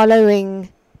for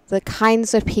following the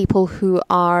kinds of people who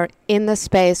are in the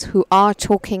space, who are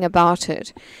talking about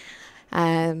it.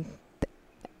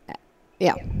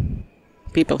 Yeah.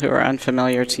 People who are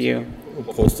unfamiliar to you.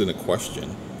 Posting a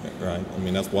question, right?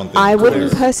 That's one thing. I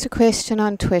wouldn't post a question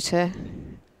on Twitter,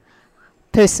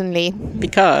 personally.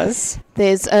 Because?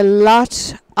 There's a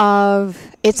lot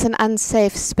of... It's an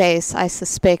unsafe space, I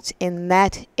suspect, in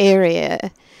that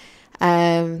area.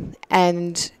 And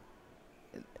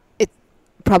it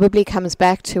probably comes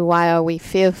back to, why are we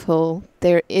fearful?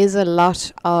 There are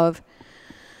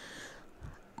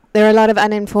a lot of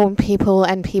uninformed people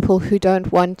and people who don't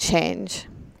want change.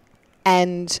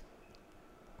 And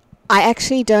I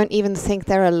actually don't even think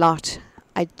they're a lot.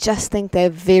 I just think they're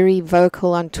very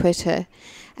vocal on Twitter,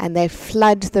 and they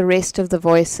flood the rest of the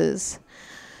voices.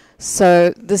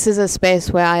 So this is a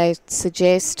space where I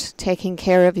suggest taking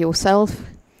care of yourself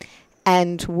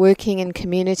and working in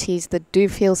communities that do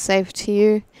feel safe to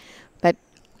you. But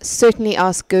certainly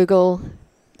ask Google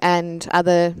and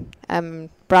other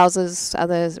browsers,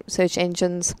 other search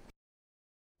engines.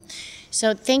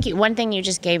 So thank you. One thing you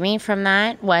just gave me from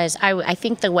that was, I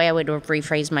think the way I would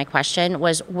rephrase my question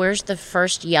was, where's the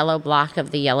first yellow block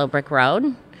of the yellow brick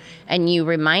road? And you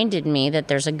reminded me that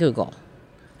there's a Google,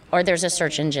 or there's a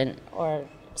search engine, or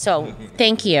So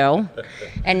thank you.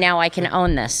 And now I can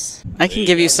own this. I can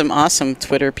give you some awesome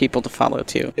Twitter people to follow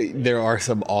too. There are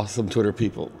some awesome Twitter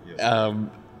people. I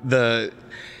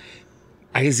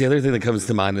guess the other thing that comes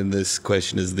to mind in this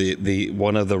question is the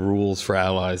one of the rules for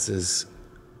allies is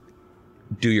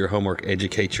do your homework,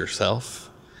 educate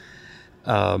yourself.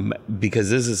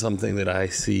 Because this is something that I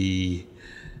see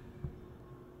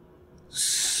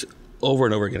over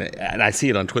and over again, and I see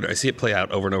it on Twitter. I see it play out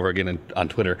over and over again on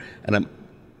Twitter, and I'm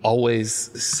always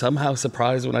somehow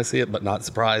surprised when I see it, but not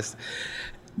surprised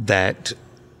that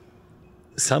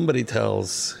somebody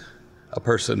tells a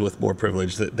person with more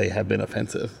privilege that they have been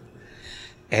offensive.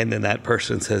 And then that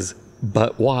person says,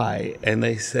 but why? And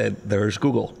they said, there's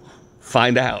Google.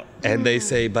 Find out. And they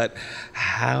say, but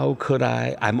how can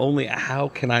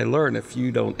I learn if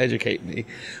you don't educate me?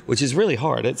 Which is really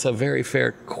hard. It's a very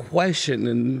fair question.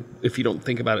 And if you don't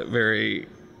think about it very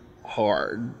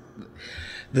hard,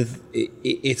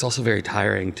 it's also very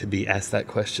tiring to be asked that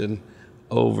question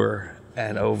over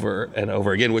and over and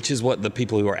over again, which is what the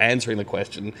people who are answering the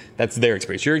question, that's their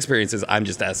experience. Your experience is I'm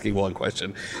just asking one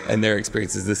question, and their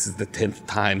experience is this is the 10th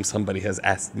time somebody has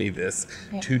asked me this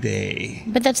today.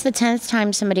 But that's the 10th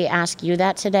time somebody asked you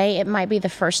that today. It might be the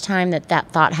first time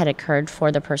that thought had occurred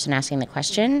for the person asking the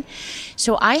question.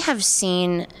 So I have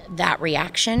seen that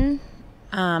reaction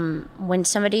when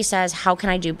somebody says, how can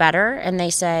I do better? And they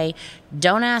say,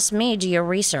 don't ask me, do your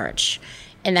research.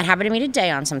 And that happened to me today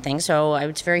on something, so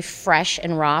it's very fresh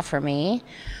and raw for me.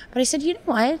 But I said, you know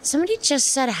what? Somebody just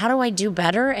said, how do I do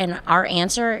better? And our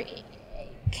answer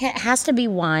has to be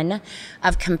one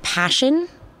of compassion.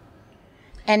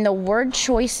 And the word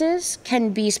choices can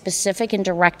be specific and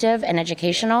directive and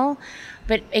educational,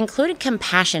 but including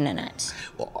compassion in it.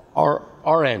 Well,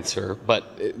 our answer,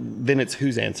 but then it's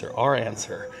whose answer? Our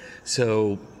answer.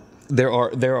 So there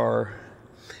are.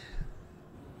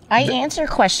 I answer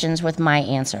questions with my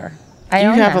answer.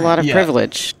 You have a lot of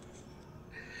privilege.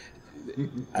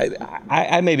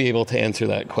 I may be able to answer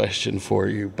that question for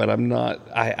you, but I'm not.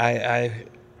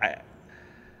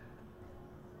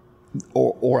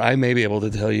 Or I may be able to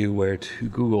tell you where to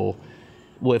Google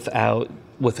without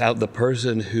the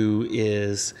person who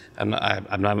is. I'm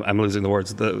losing the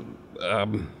words.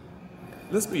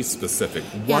 Let's be specific.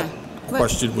 What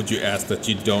question would you ask that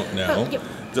you don't know?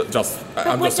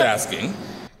 I'm just asking.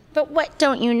 But what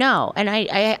don't you know? And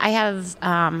I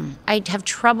have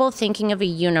trouble thinking of a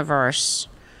universe,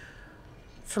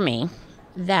 for me,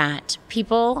 that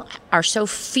people are so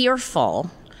fearful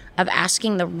of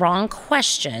asking the wrong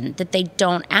question that they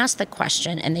don't ask the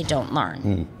question and they don't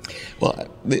learn. Well,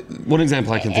 one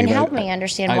example I can think and of. help me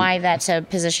understand why that's a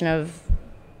position of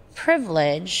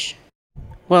privilege.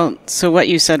 Well, so what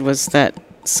you said was that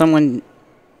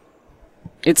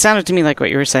it sounded to me like what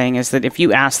you were saying is that if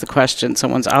you ask the question,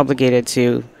 someone's obligated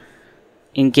to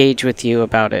engage with you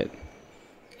about it.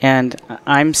 And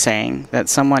I'm saying that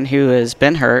someone who has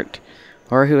been hurt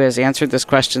or who has answered this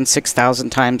question 6,000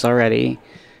 times already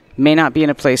may not be in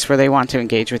a place where they want to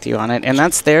engage with you on it, and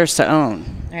that's theirs to own.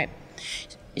 All right.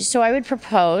 So I would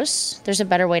propose there's a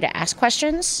better way to ask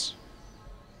questions.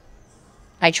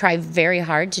 I try very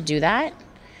hard to do that.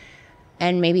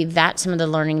 And maybe that's some of the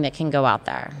learning that can go out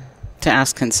there. To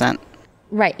ask consent.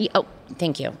 Right. Oh,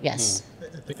 thank you. Yes.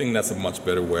 I think that's a much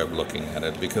better way of looking at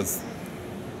it because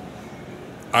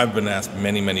I've been asked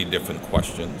many, many different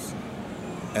questions.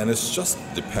 And it's just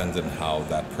depends on how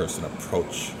that person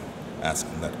approach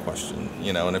asking that question.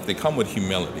 And if they come with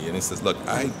humility and he says, look,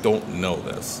 I don't know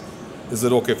this. Is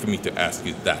it okay for me to ask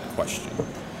you that question?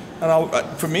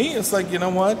 And for me, it's like, you know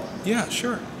what? Yeah,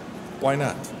 sure. Why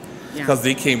not? Because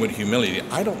they came with humility.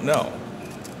 I don't know.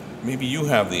 Maybe you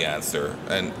have the answer,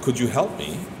 and could you help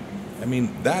me? I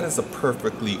mean, that is a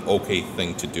perfectly okay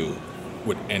thing to do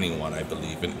with anyone, I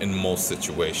believe, in most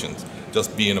situations.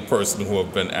 Just being a person who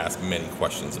have been asked many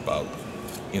questions about,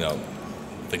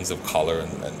 things of color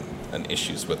and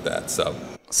issues with that.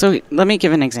 So let me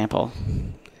give an example.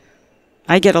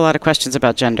 I get a lot of questions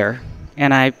about gender,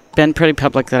 and I've been pretty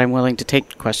public that I'm willing to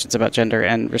take questions about gender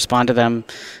and respond to them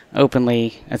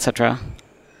openly, etc.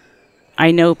 I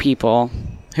know people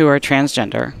who are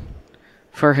transgender,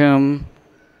 for whom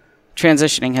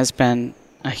transitioning has been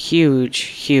a huge,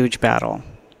 huge battle.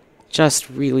 Just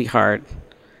really hard.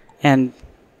 And,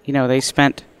 they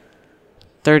spent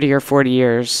 30 or 40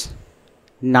 years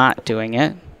not doing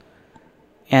it.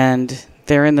 And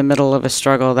they're in the middle of a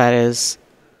struggle that is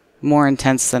more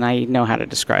intense than I know how to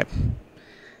describe.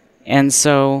 And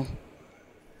so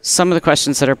some of the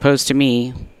questions that are posed to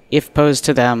me, if posed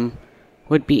to them,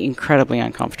 would be incredibly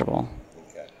uncomfortable.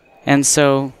 And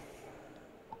so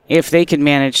if they could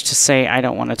manage to say, I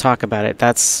don't want to talk about it,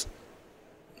 that's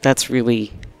that's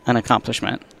really an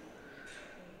accomplishment.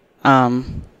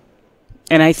 And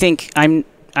I think I'm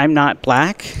not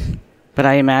Black, but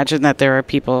I imagine that there are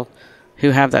people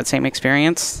who have that same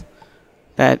experience,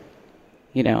 that,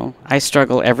 you know, I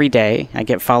struggle every day. I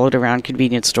get followed around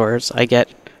convenience stores. I get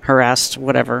harassed,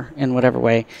 whatever, in whatever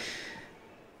way.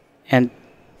 And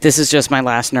this is just my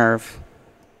last nerve.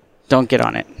 Don't get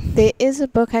on it. There is a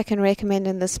book I can recommend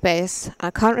in this space.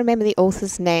 I can't remember the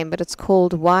author's name, but it's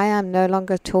called Why I'm No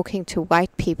Longer Talking to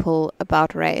White People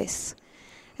About Race.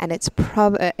 And it's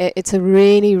a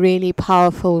really, really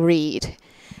powerful read.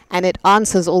 And it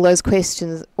answers all those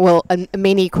questions, well,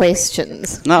 many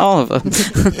questions. Not all of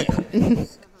them.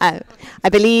 I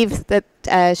believe that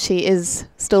she is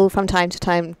still from time to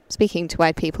time speaking to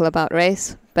white people about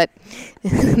race, but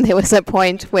there was a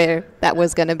point where that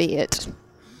was going to be it.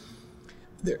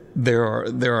 There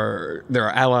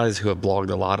are allies who have blogged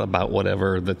a lot about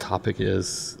whatever the topic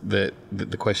is that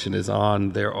the question is on.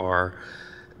 There are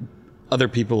other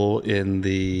people in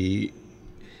the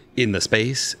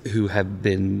space who have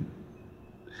been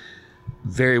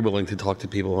very willing to talk to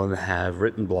people and have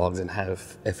written blogs and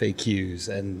have FAQs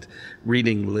and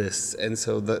reading lists. And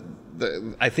so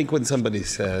I think when somebody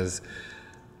says,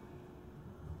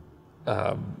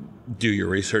 do your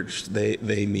research,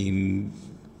 they mean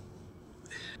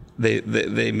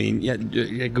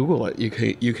Google it.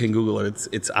 You can Google it.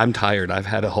 It's I'm tired. I've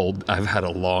had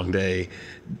a long day.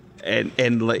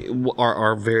 And like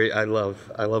I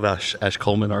love Ash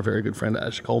Coleman, our very good friend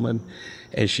Ash Coleman,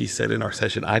 and she said in our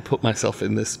session, I put myself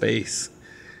in this space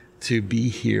to be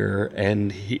here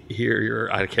and hear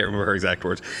your, I can't remember her exact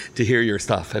words, to hear your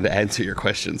stuff and to answer your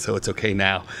questions. So it's okay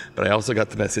now. But I also got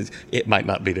the message, it might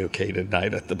not be okay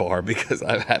tonight at the bar because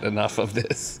I've had enough of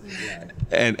this.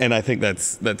 And I think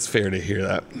that's fair to hear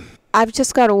that. I've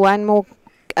just got one more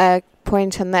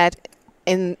point on that.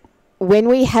 When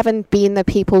we haven't been the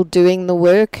people doing the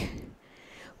work,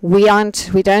 we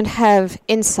don't have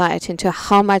insight into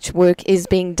how much work is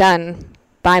being done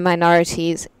by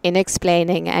minorities in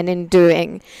explaining and in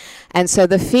doing. And so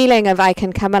the feeling of I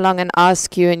can come along and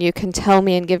ask you and you can tell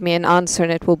me and give me an answer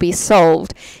and it will be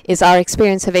solved is our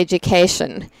experience of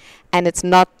education, and it's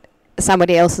not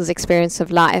somebody else's experience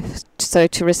of life. So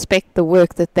to respect the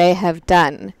work that they have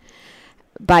done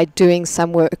by doing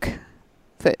some work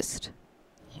first.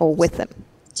 Or with them.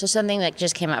 So something that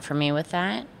just came up for me with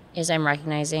that is I'm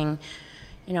recognizing,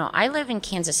 I live in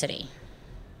Kansas City,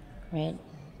 right?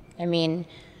 I mean,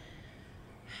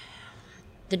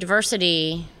 the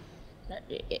diversity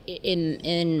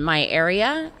in my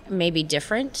area may be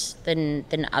different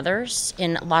than others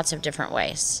in lots of different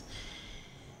ways.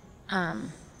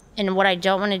 And what I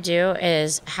don't want to do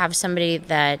is have somebody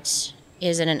that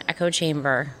is in an echo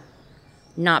chamber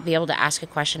not be able to ask a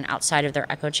question outside of their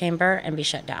echo chamber and be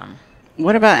shut down.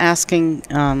 What about asking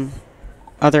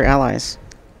other allies?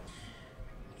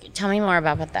 Tell me more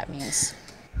about what that means.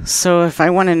 So if I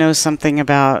want to know something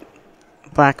about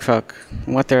Black folk,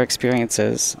 what their experience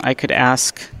is, I could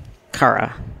ask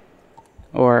Kara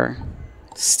or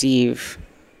Steve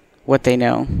what they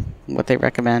know, what they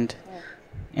recommend.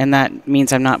 And that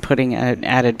means I'm not putting an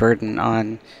added burden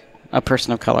on a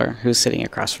person of color who's sitting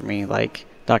across from me, like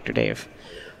Dr. Dave.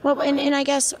 Well, and I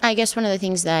guess one of the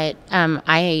things that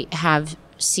I have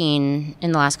seen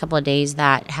in the last couple of days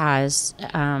that has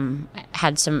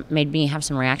made me have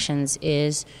some reactions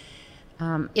is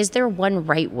there one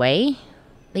right way?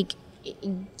 Like,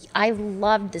 I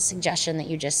loved the suggestion that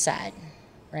you just said,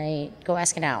 right? Go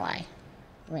ask an ally,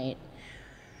 right?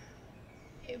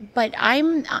 But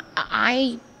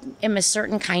I am a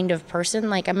certain kind of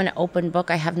person. Like, I'm an open book.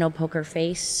 I have no poker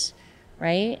face.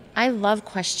 Right? I love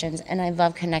questions and I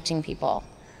love connecting people.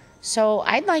 So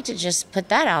I'd like to just put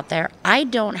that out there. I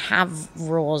don't have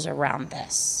rules around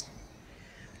this.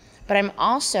 But I'm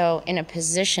also in a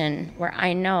position where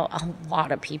I know a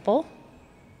lot of people.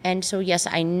 And so, yes,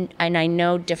 I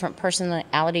know different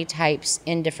personality types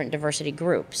in different diversity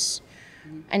groups.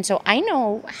 And so I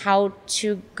know how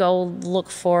to go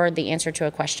look for the answer to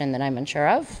a question that I'm unsure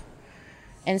of.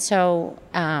 And so,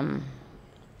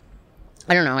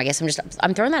 I don't know. I guess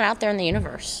I'm throwing that out there in the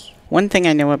universe. One thing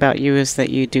I know about you is that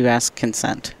you do ask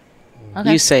consent.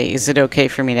 Okay. You say, is it okay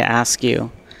for me to ask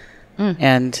you?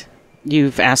 And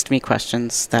you've asked me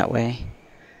questions that way.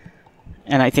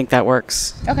 And I think that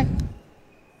works. Okay.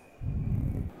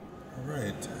 All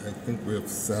right. I think we've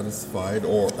satisfied,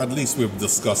 or at least we've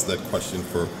discussed that question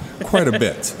for quite a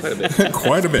bit.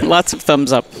 Quite a bit. Lots of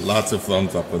thumbs up. Lots of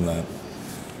thumbs up on that.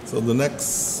 So the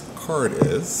next card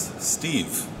is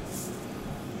Steve.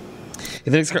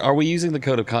 Are we using the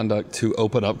code of conduct to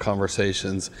open up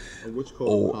conversations, Which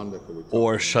code of conduct are we talking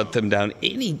or shut them down?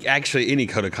 Any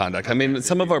code of conduct. I mean,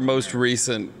 some of our most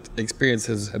recent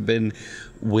experiences have been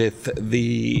with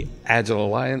the Agile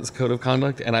Alliance Code of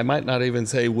Conduct, and I might not even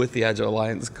say with the Agile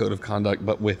Alliance Code of Conduct,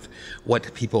 but with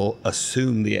what people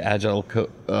assume the Agile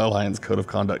Alliance Code of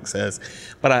Conduct says.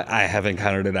 But I have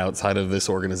encountered it outside of this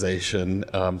organization,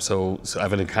 so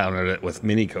I've encountered it with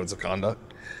many codes of conduct.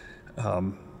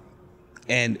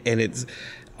 And it's,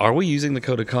 are we using the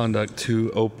code of conduct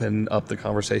to open up the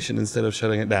conversation instead of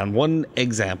shutting it down? One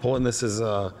example, and this is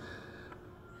a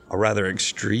rather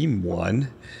extreme one,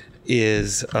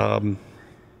 is in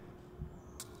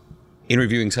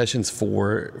reviewing sessions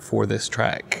for this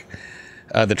track,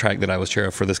 the track that I was chair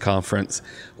of for this conference.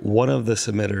 One of the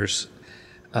submitters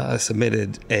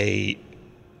submitted a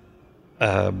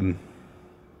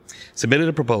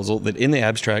proposal that in the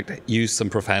abstract used some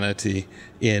profanity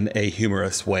in a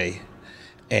humorous way,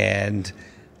 and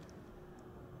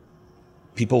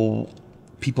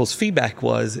people's feedback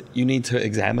was, you need to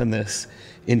examine this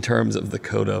in terms of the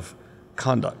code of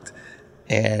conduct.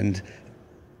 And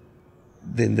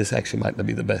then this actually might not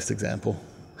be the best example.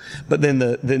 But then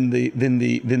the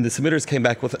submitters came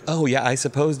back with, oh yeah, I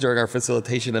suppose during our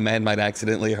facilitation a man might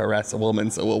accidentally harass a woman,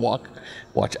 so we'll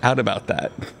watch out about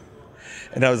that.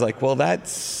 And I was like, well,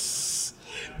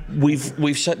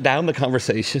 we've shut down the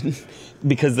conversation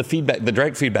because the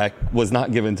direct feedback was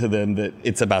not given to them that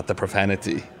it's about the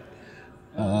profanity.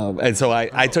 And so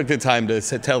I took the time to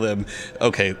tell them,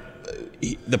 okay,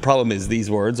 the problem is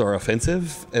these words are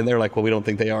offensive. And they're like, well, we don't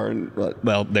think they are. And,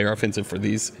 well, they are offensive for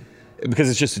these because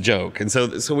it's just a joke. And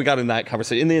so we got in that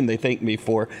conversation. In the end, they thanked me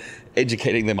for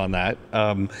educating them on that.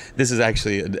 This is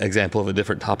actually an example of a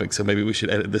different topic, so maybe we should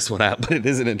edit this one out, but it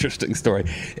is an interesting story.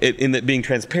 In that being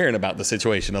transparent about the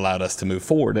situation allowed us to move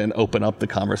forward and open up the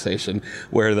conversation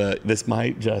where this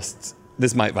might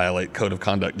violate code of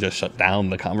conduct, just shut down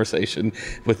the conversation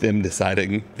with them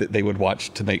deciding that they would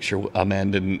watch to make sure a man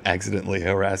didn't accidentally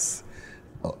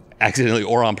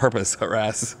or on purpose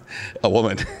harass a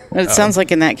woman. But it sounds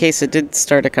like in that case it did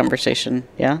start a conversation,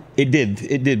 yeah? It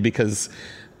did because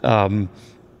someone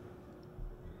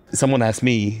asked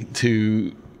me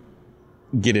to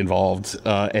get involved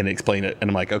and explain it. And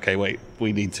I'm like, okay, wait,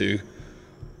 we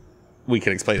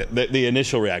can explain it. The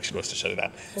initial reaction was to shut it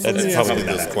down. Let me ask you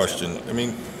this question. I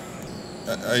mean,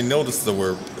 I noticed that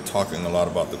we're talking a lot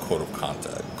about the code of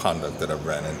conduct that I've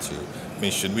ran into. I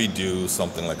mean, should we do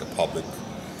something like a public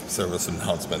service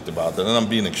announcement about that? And I'm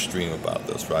being extreme about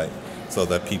this, right? So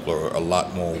that people are a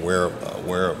lot more aware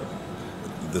of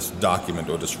this document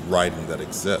or this writing that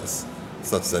exists,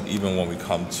 such that even when we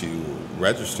come to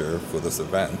register for this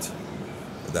event,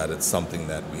 that it's something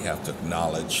that we have to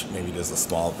acknowledge. Maybe there's a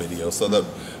small video so that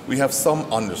we have some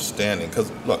understanding.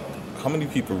 Because look, how many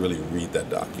people really read that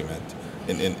document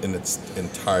in its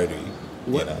entirety?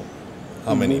 You know,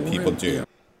 how many people do?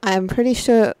 I'm pretty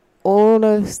sure all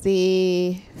of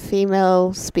the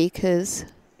female speakers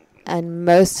and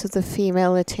most of the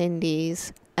female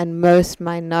attendees and most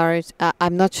minority,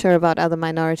 I'm not sure about other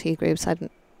minority groups, I'm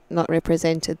not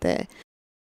represented there.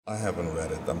 I haven't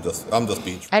read it. I'm just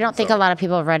being. I don't think a lot of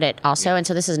people have read it also, and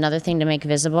so this is another thing to make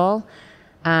visible.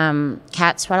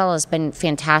 Kat Sweddle has been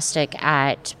fantastic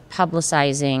at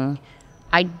publicizing.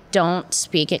 I don't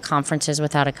speak at conferences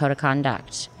without a code of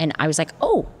conduct, and I was like,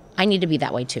 oh, I need to be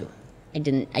that way too. I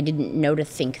didn't know to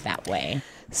think that way.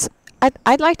 So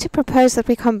I'd like to propose that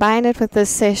we combine it with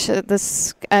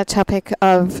this topic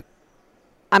of,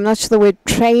 I'm not sure the word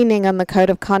training on the code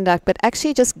of conduct, but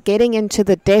actually just getting into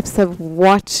the depth of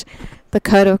what the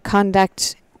code of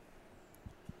conduct,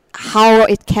 how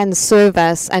it can serve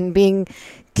us, and being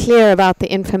clear about the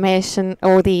information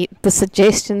or the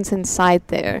suggestions inside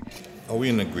there. Are we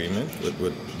in agreement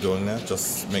with doing that?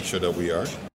 Just make sure that we are.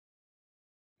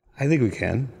 I think we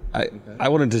can. I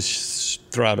wanted to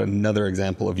throw out another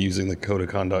example of using the code of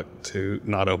conduct to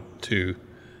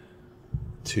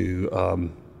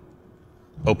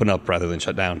open up rather than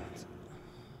shut down.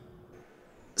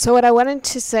 So what I wanted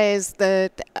to say is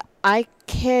that I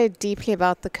care deeply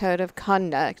about the code of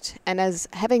conduct, and as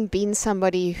having been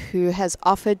somebody who has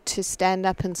offered to stand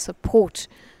up and support,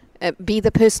 be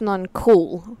the person on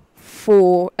call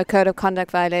for a code of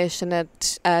conduct violation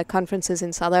at conferences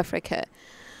in South Africa,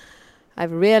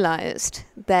 I've realized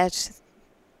that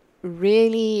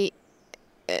really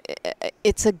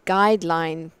it's a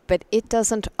guideline, but it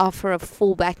doesn't offer a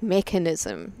fallback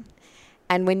mechanism.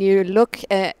 And when you look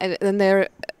and there are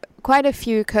quite a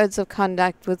few codes of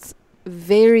conduct with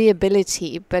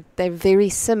variability, but they're very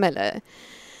similar.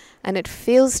 And it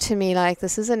feels to me like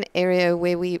this is an area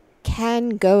where we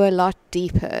can go a lot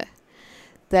deeper,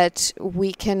 that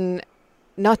we can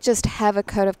not just have a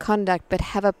code of conduct, but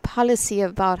have a policy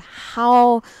about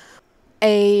how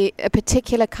a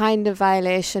particular kind of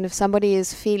violation, if somebody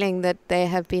is feeling that they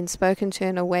have been spoken to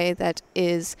in a way that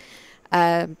is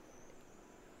an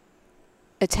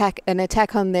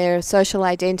attack on their social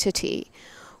identity,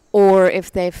 or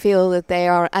if they feel that they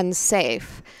are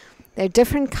unsafe. There are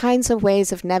different kinds of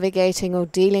ways of navigating or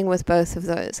dealing with both of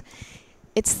those.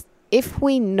 It's if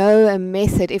we know a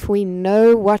method, if we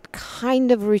know what kind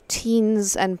of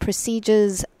routines and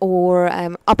procedures or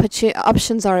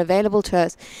options are available to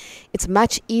us, it's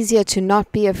much easier to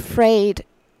not be afraid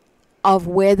of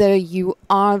whether you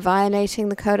are violating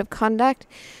the code of conduct,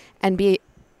 and be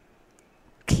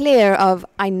clear of,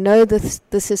 I know this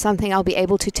is something I'll be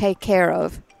able to take care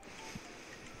of.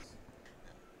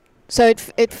 So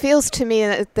it feels to me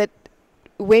that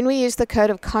when we use the code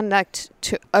of conduct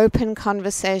to open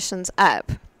conversations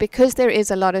up, because there is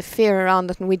a lot of fear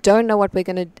around it, and we don't know what's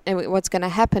going to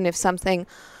happen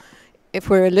if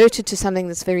we're alerted to something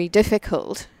that's very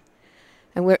difficult,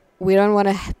 and we don't want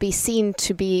to be seen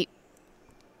to be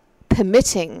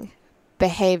permitting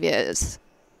behaviors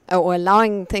or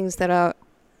allowing things that are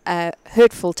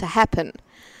hurtful to happen.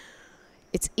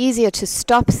 It's easier to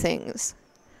stop things,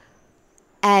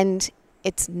 and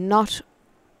it's not.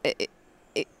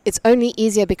 It's only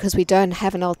easier because we don't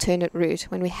have an alternate route.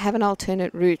 When we have an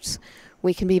alternate route,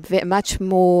 we can be much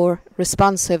more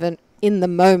responsive and in the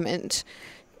moment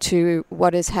to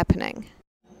what is happening.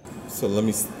 So let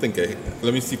me see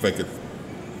if I could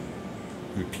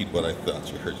repeat what I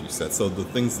thought you heard you said. So the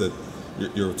things that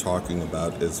you're talking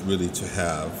about is really to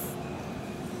have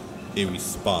a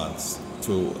response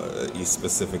to a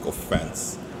specific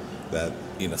offense that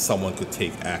someone could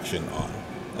take action on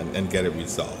and get it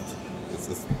resolved.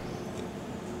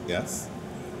 Yes?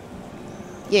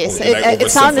 Yes, it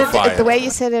sounded, the way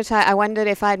you said it, I wondered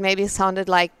if I'd maybe sounded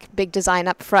like big design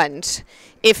up front,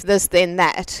 if this, then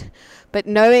that. But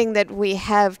knowing that we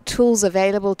have tools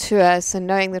available to us, and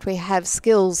knowing that we have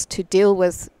skills to deal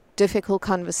with difficult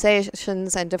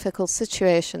conversations and difficult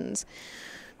situations,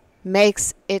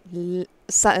 makes it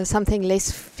something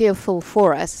less fearful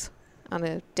for us on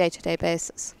a day-to-day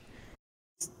basis.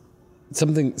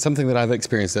 Something that I've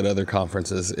experienced at other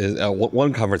conferences is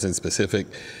one conference in specific,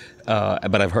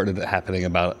 but I've heard it happening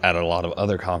at a lot of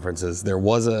other conferences. There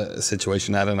was a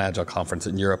situation at an Agile conference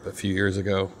in Europe a few years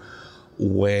ago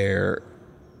where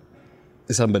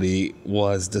somebody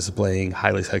was displaying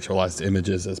highly sexualized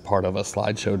images as part of a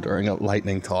slideshow during a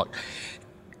lightning talk.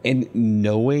 And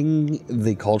knowing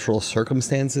the cultural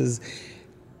circumstances,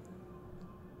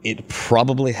 it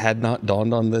probably had not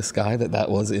dawned on this guy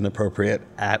that was inappropriate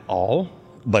at all,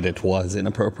 but it was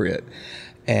inappropriate.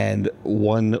 And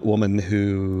one woman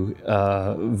who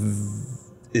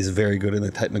is very good in the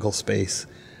technical space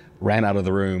ran out of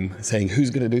the room saying,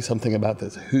 "Who's going to do something about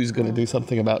this? Who's going to do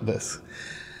something about this?"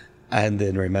 And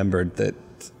then remembered that,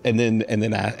 and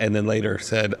then later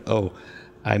said, "Oh,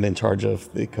 I'm in charge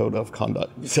of the code of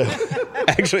conduct." So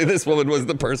actually, this woman was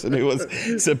the person who was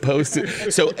supposed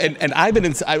to. So, and I've been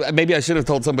in, maybe I should have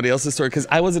told somebody else's story, because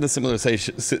I was in a similar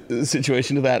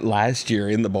situation to that last year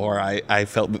in the bar. I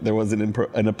felt that there was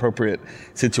an appropriate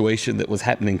situation that was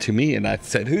happening to me, and I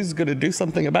said, "Who's going to do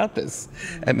something about this?"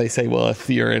 And they say, "Well, if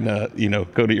you're in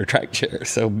go to your track chair."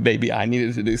 So maybe I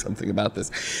needed to do something about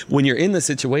this. When you're in the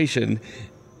situation,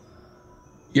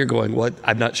 you're going, "What?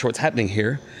 I'm not sure what's happening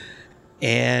here."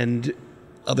 And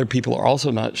other people are also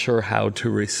not sure how to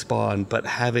respond, but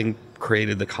having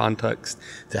created the context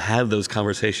to have those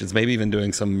conversations, maybe even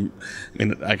doing some,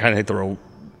 I kind of hate the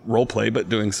role play, but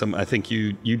doing some, I think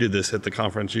you did this at the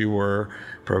conference you were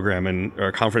programming,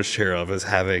 or conference chair of, as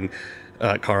having,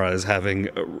 Cara, is having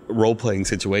role-playing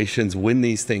situations. When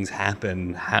these things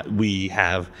happen, we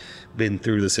have been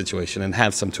through the situation and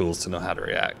have some tools to know how to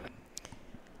react.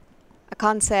 I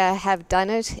can't say I have done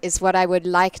it. Is what I would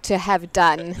like to have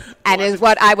done, and is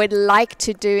what I would like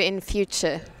to do in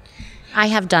future. I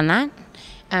have done that.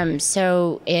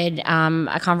 So in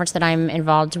a conference that I'm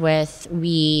involved with,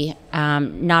 we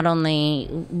not only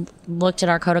looked at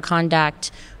our code of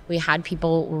conduct, we had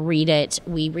people read it.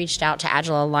 We reached out to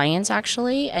Agile Alliance,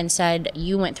 actually, and said,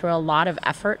 "You went through a lot of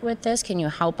effort with this. Can you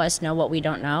help us know what we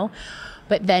don't know?"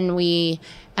 But then we,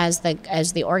 as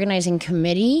the organizing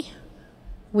committee,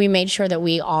 we made sure that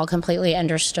we all completely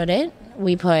understood it.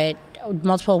 We put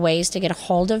multiple ways to get a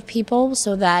hold of people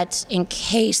so that in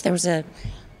case there was a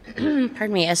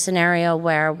scenario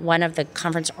where one of the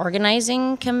conference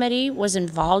organizing committee was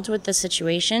involved with the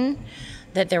situation,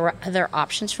 that there were other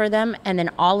options for them. And then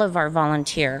all of our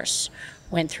volunteers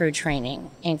went through training,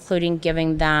 including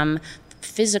giving them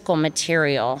physical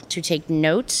material to take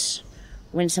notes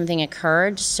when something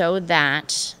occurred so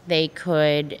that they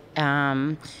could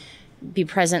be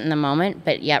present in the moment,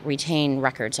 but yet retain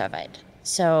records of it.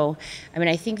 So,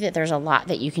 I think that there's a lot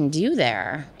that you can do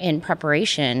there in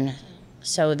preparation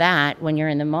so that when you're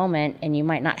in the moment and you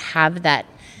might not have that,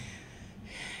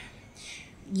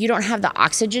 you don't have the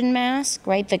oxygen mask,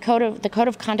 right? The code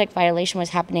of conduct violation was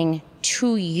happening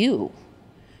to you,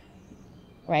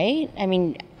 right?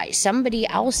 Somebody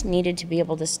else needed to be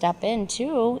able to step in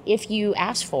too if you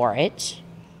asked for it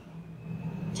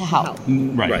to help.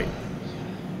 Right.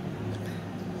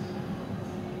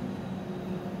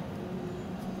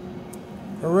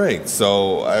 All right,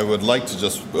 so I would like to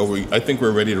I think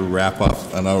we're ready to wrap up,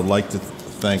 and I would like to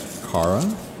thank Cara,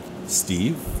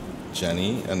 Steve,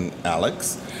 Jenny, and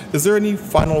Alex. Is there any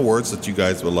final words that you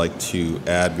guys would like to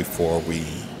add before we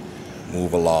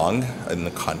move along in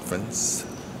the conference?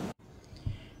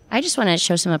 I just want to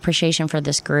show some appreciation for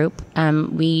this group.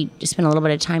 We spent a little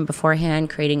bit of time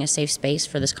beforehand creating a safe space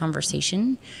for this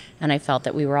conversation, and I felt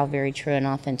that we were all very true and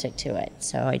authentic to it.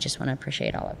 So I just want to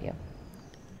appreciate all of you.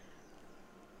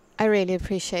 I really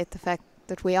appreciate the fact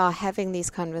that we are having these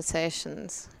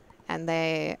conversations and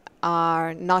they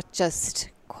are not just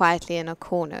quietly in a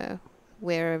corner.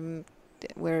 We're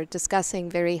discussing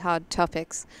very hard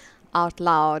topics out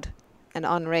loud and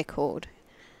on record,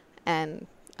 and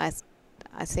I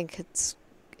think it's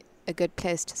a good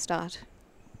place to start.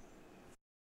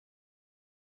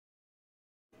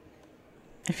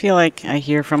 I feel like I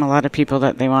hear from a lot of people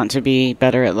that they want to be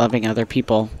better at loving other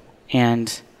people,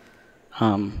 and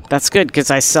that's good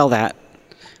because I sell that.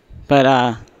 But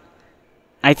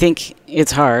I think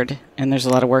it's hard, and there's a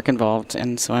lot of work involved,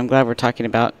 and so I'm glad we're talking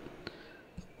about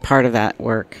part of that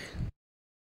work.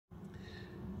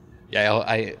 Yeah,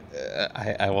 I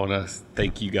want to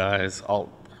thank you guys.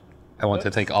 I want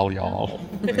to thank all y'all.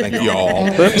 Thank y'all.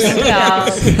 I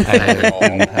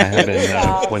have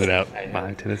been pointed out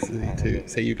my tendency to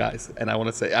say you guys, and I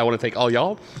want to thank all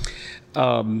y'all.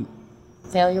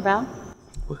 Failure bow?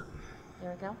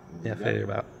 There we go. Yeah, failure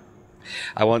bow.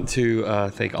 I want to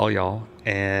thank all y'all,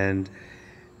 and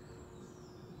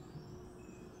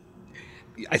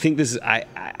I think this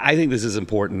is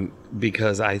important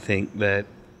because I think that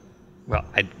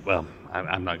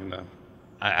I'm not gonna.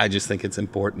 I just think it's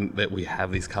important that we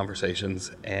have these conversations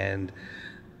and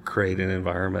create an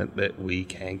environment that we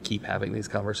can keep having these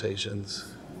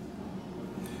conversations.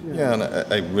 Yeah, and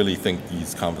I really think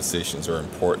these conversations are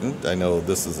important. I know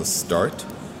this is a start.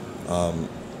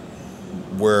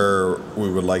 Where we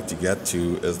would like to get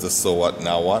to is the so what,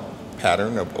 now what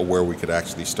pattern of where we could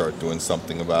actually start doing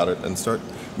something about it and start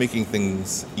making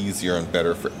things easier and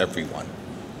better for everyone.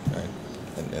 Right?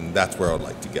 And that's where I'd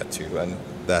like to get to. And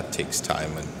that takes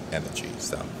time and energy.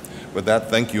 So with that,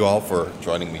 thank you all for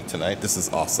joining me tonight. This is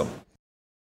awesome.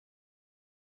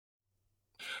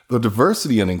 The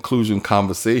diversity and inclusion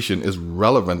conversation is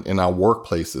relevant in our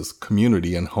workplaces,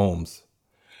 community, and homes.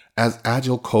 As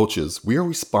Agile coaches, we are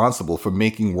responsible for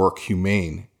making work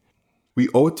humane. We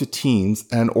owe it to teams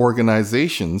and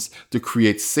organizations to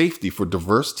create safety for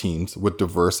diverse teams with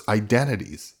diverse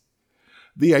identities.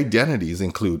 The identities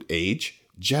include age,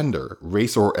 gender,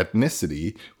 race or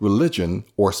ethnicity, religion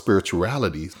or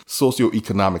spirituality,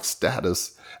 socioeconomic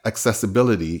status,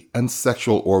 accessibility, and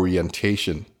sexual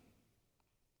orientation.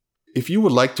 If you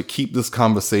would like to keep this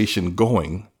conversation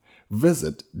going,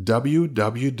 visit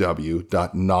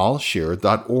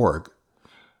www.knolshare.org.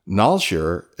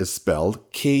 Knolshare is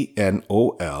spelled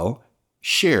KNOL,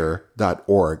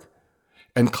 share.org,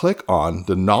 and click on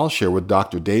the Knolshare with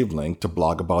Dr. Dave link to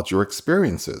blog about your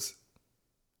experiences.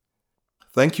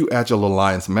 Thank you, Agile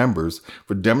Alliance members,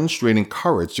 for demonstrating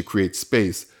courage to create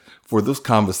space for this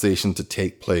conversation to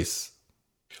take place.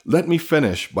 Let me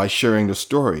finish by sharing the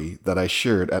story that I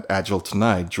shared at Agile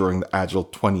Tonight during the Agile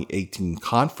 2018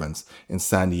 conference in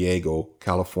San Diego,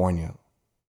 California.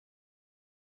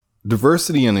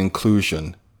 Diversity and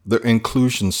inclusion, the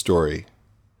inclusion story.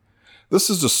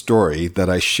 This is the story that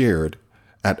I shared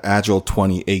at Agile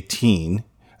 2018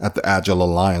 at the Agile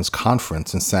Alliance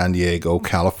conference in San Diego,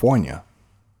 California.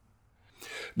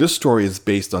 This story is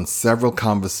based on several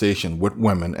conversations with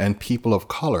women and people of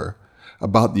color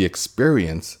about the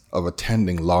experience of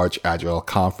attending large Agile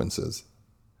conferences.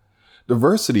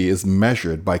 Diversity is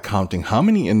measured by counting how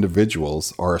many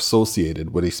individuals are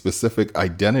associated with a specific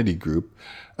identity group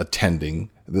attending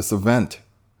this event.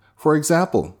 For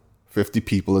example, 50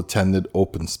 people attended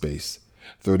open space,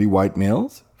 30 white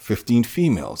males, 15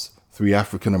 females, 3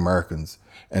 African Americans,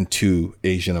 and 2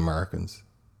 Asian Americans.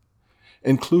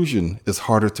 Inclusion is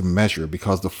harder to measure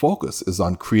because the focus is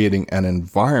on creating an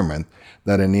environment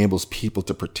that enables people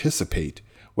to participate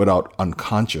without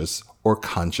unconscious or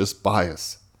conscious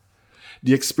bias.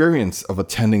 The experience of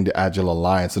attending the Agile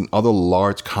Alliance and other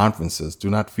large conferences do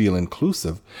not feel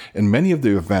inclusive in many of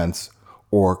the events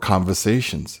or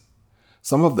conversations.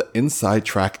 Some of the inside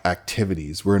track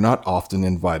activities we're not often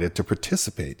invited to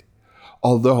participate,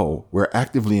 although we're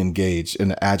actively engaged in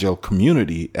the Agile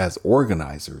community as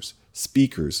organizers,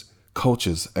 speakers,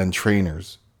 coaches, and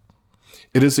trainers.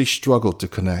 It is a struggle to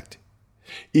connect.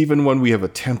 Even when we have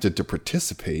attempted to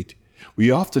participate,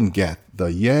 we often get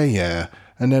the yeah,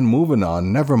 and then moving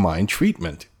on, never mind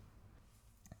treatment.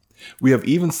 We have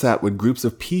even sat with groups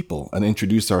of people and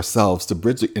introduced ourselves to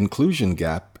bridge the inclusion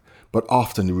gap, but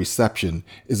often the reception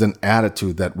is an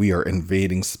attitude that we are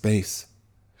invading space.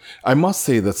 I must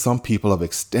say that some people have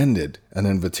extended an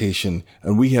invitation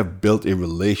and we have built a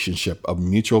relationship of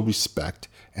mutual respect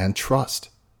and trust.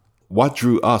 What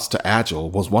drew us to Agile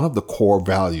was one of the core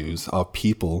values of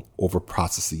people over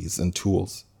processes and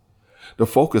tools. The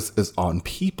focus is on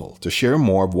people to share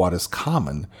more of what is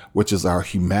common, which is our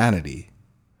humanity.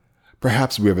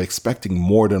 Perhaps we are expecting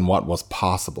more than what was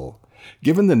possible,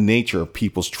 given the nature of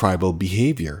people's tribal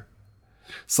behavior.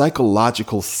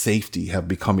 Psychological safety have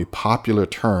become a popular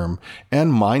term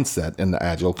and mindset in the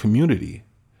Agile community,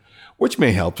 which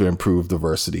may help to improve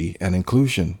diversity and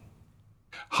inclusion.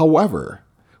 However,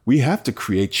 we have to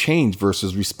create change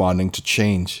versus responding to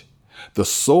change. The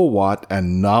so what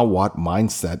and now what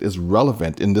mindset is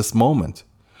relevant in this moment.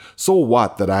 So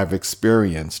what that I've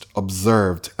experienced,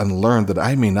 observed, and learned that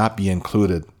I may not be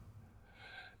included.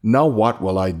 Now what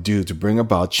will I do to bring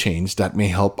about change that may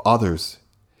help others?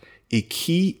 A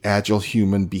key Agile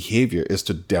human behavior is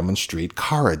to demonstrate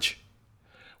courage.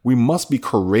 We must be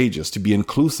courageous to be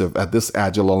inclusive at this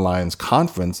Agile Alliance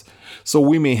conference so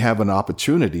we may have an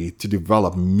opportunity to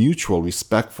develop mutual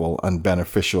respectful and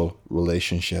beneficial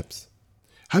relationships.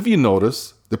 Have you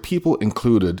noticed the people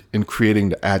included in creating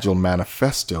the Agile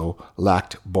Manifesto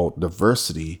lacked both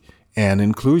diversity and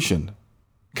inclusion?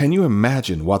 Can you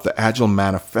imagine what the Agile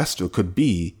Manifesto could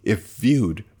be if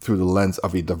viewed through the lens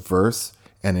of a diverse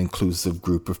and inclusive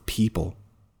group of people?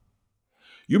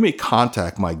 You may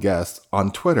contact my guests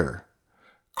on Twitter,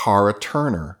 Cara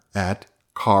Turner at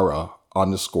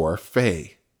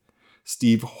Cara_Faye,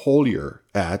 Steve Holier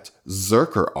at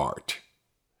ZerkerArt,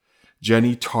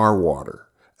 Jenny Tarwater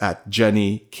at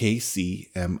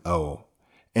JennyKCMO,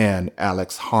 and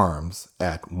Alex Harms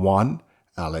at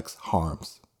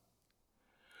 @AlexHarms.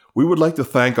 We would like to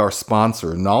thank our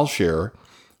sponsor, Nullshare,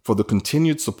 for the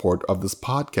continued support of this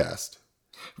podcast.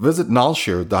 Visit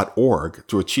nullshare.org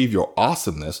to achieve your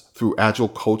awesomeness through Agile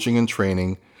coaching and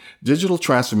training, digital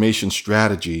transformation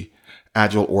strategy,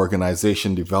 Agile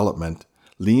organization development,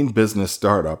 lean business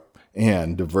startup,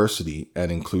 and diversity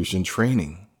and inclusion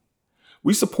training.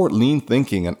 We support lean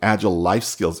thinking and Agile life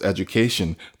skills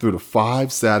education through the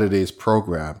 5 Saturdays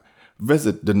program.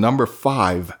 Visit the number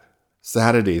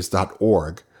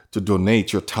 5saturdays.org to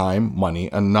donate your time,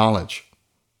 money, and knowledge.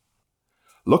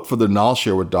 Look for the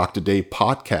Nullshare with Dr. Dave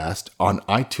podcast on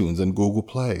iTunes and Google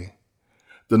Play.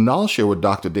 The Nullshare with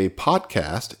Dr. Dave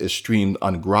podcast is streamed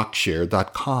on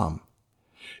grokshare.com.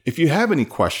 If you have any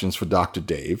questions for Dr.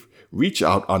 Dave, reach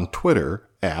out on Twitter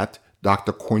at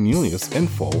Dr. Cornelius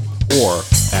Info or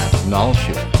at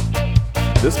Nullshare.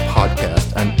 This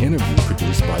podcast and interview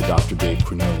produced by Dr. Dave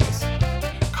Cornelius.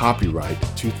 Copyright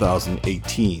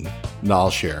 2018,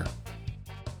 Nullshare.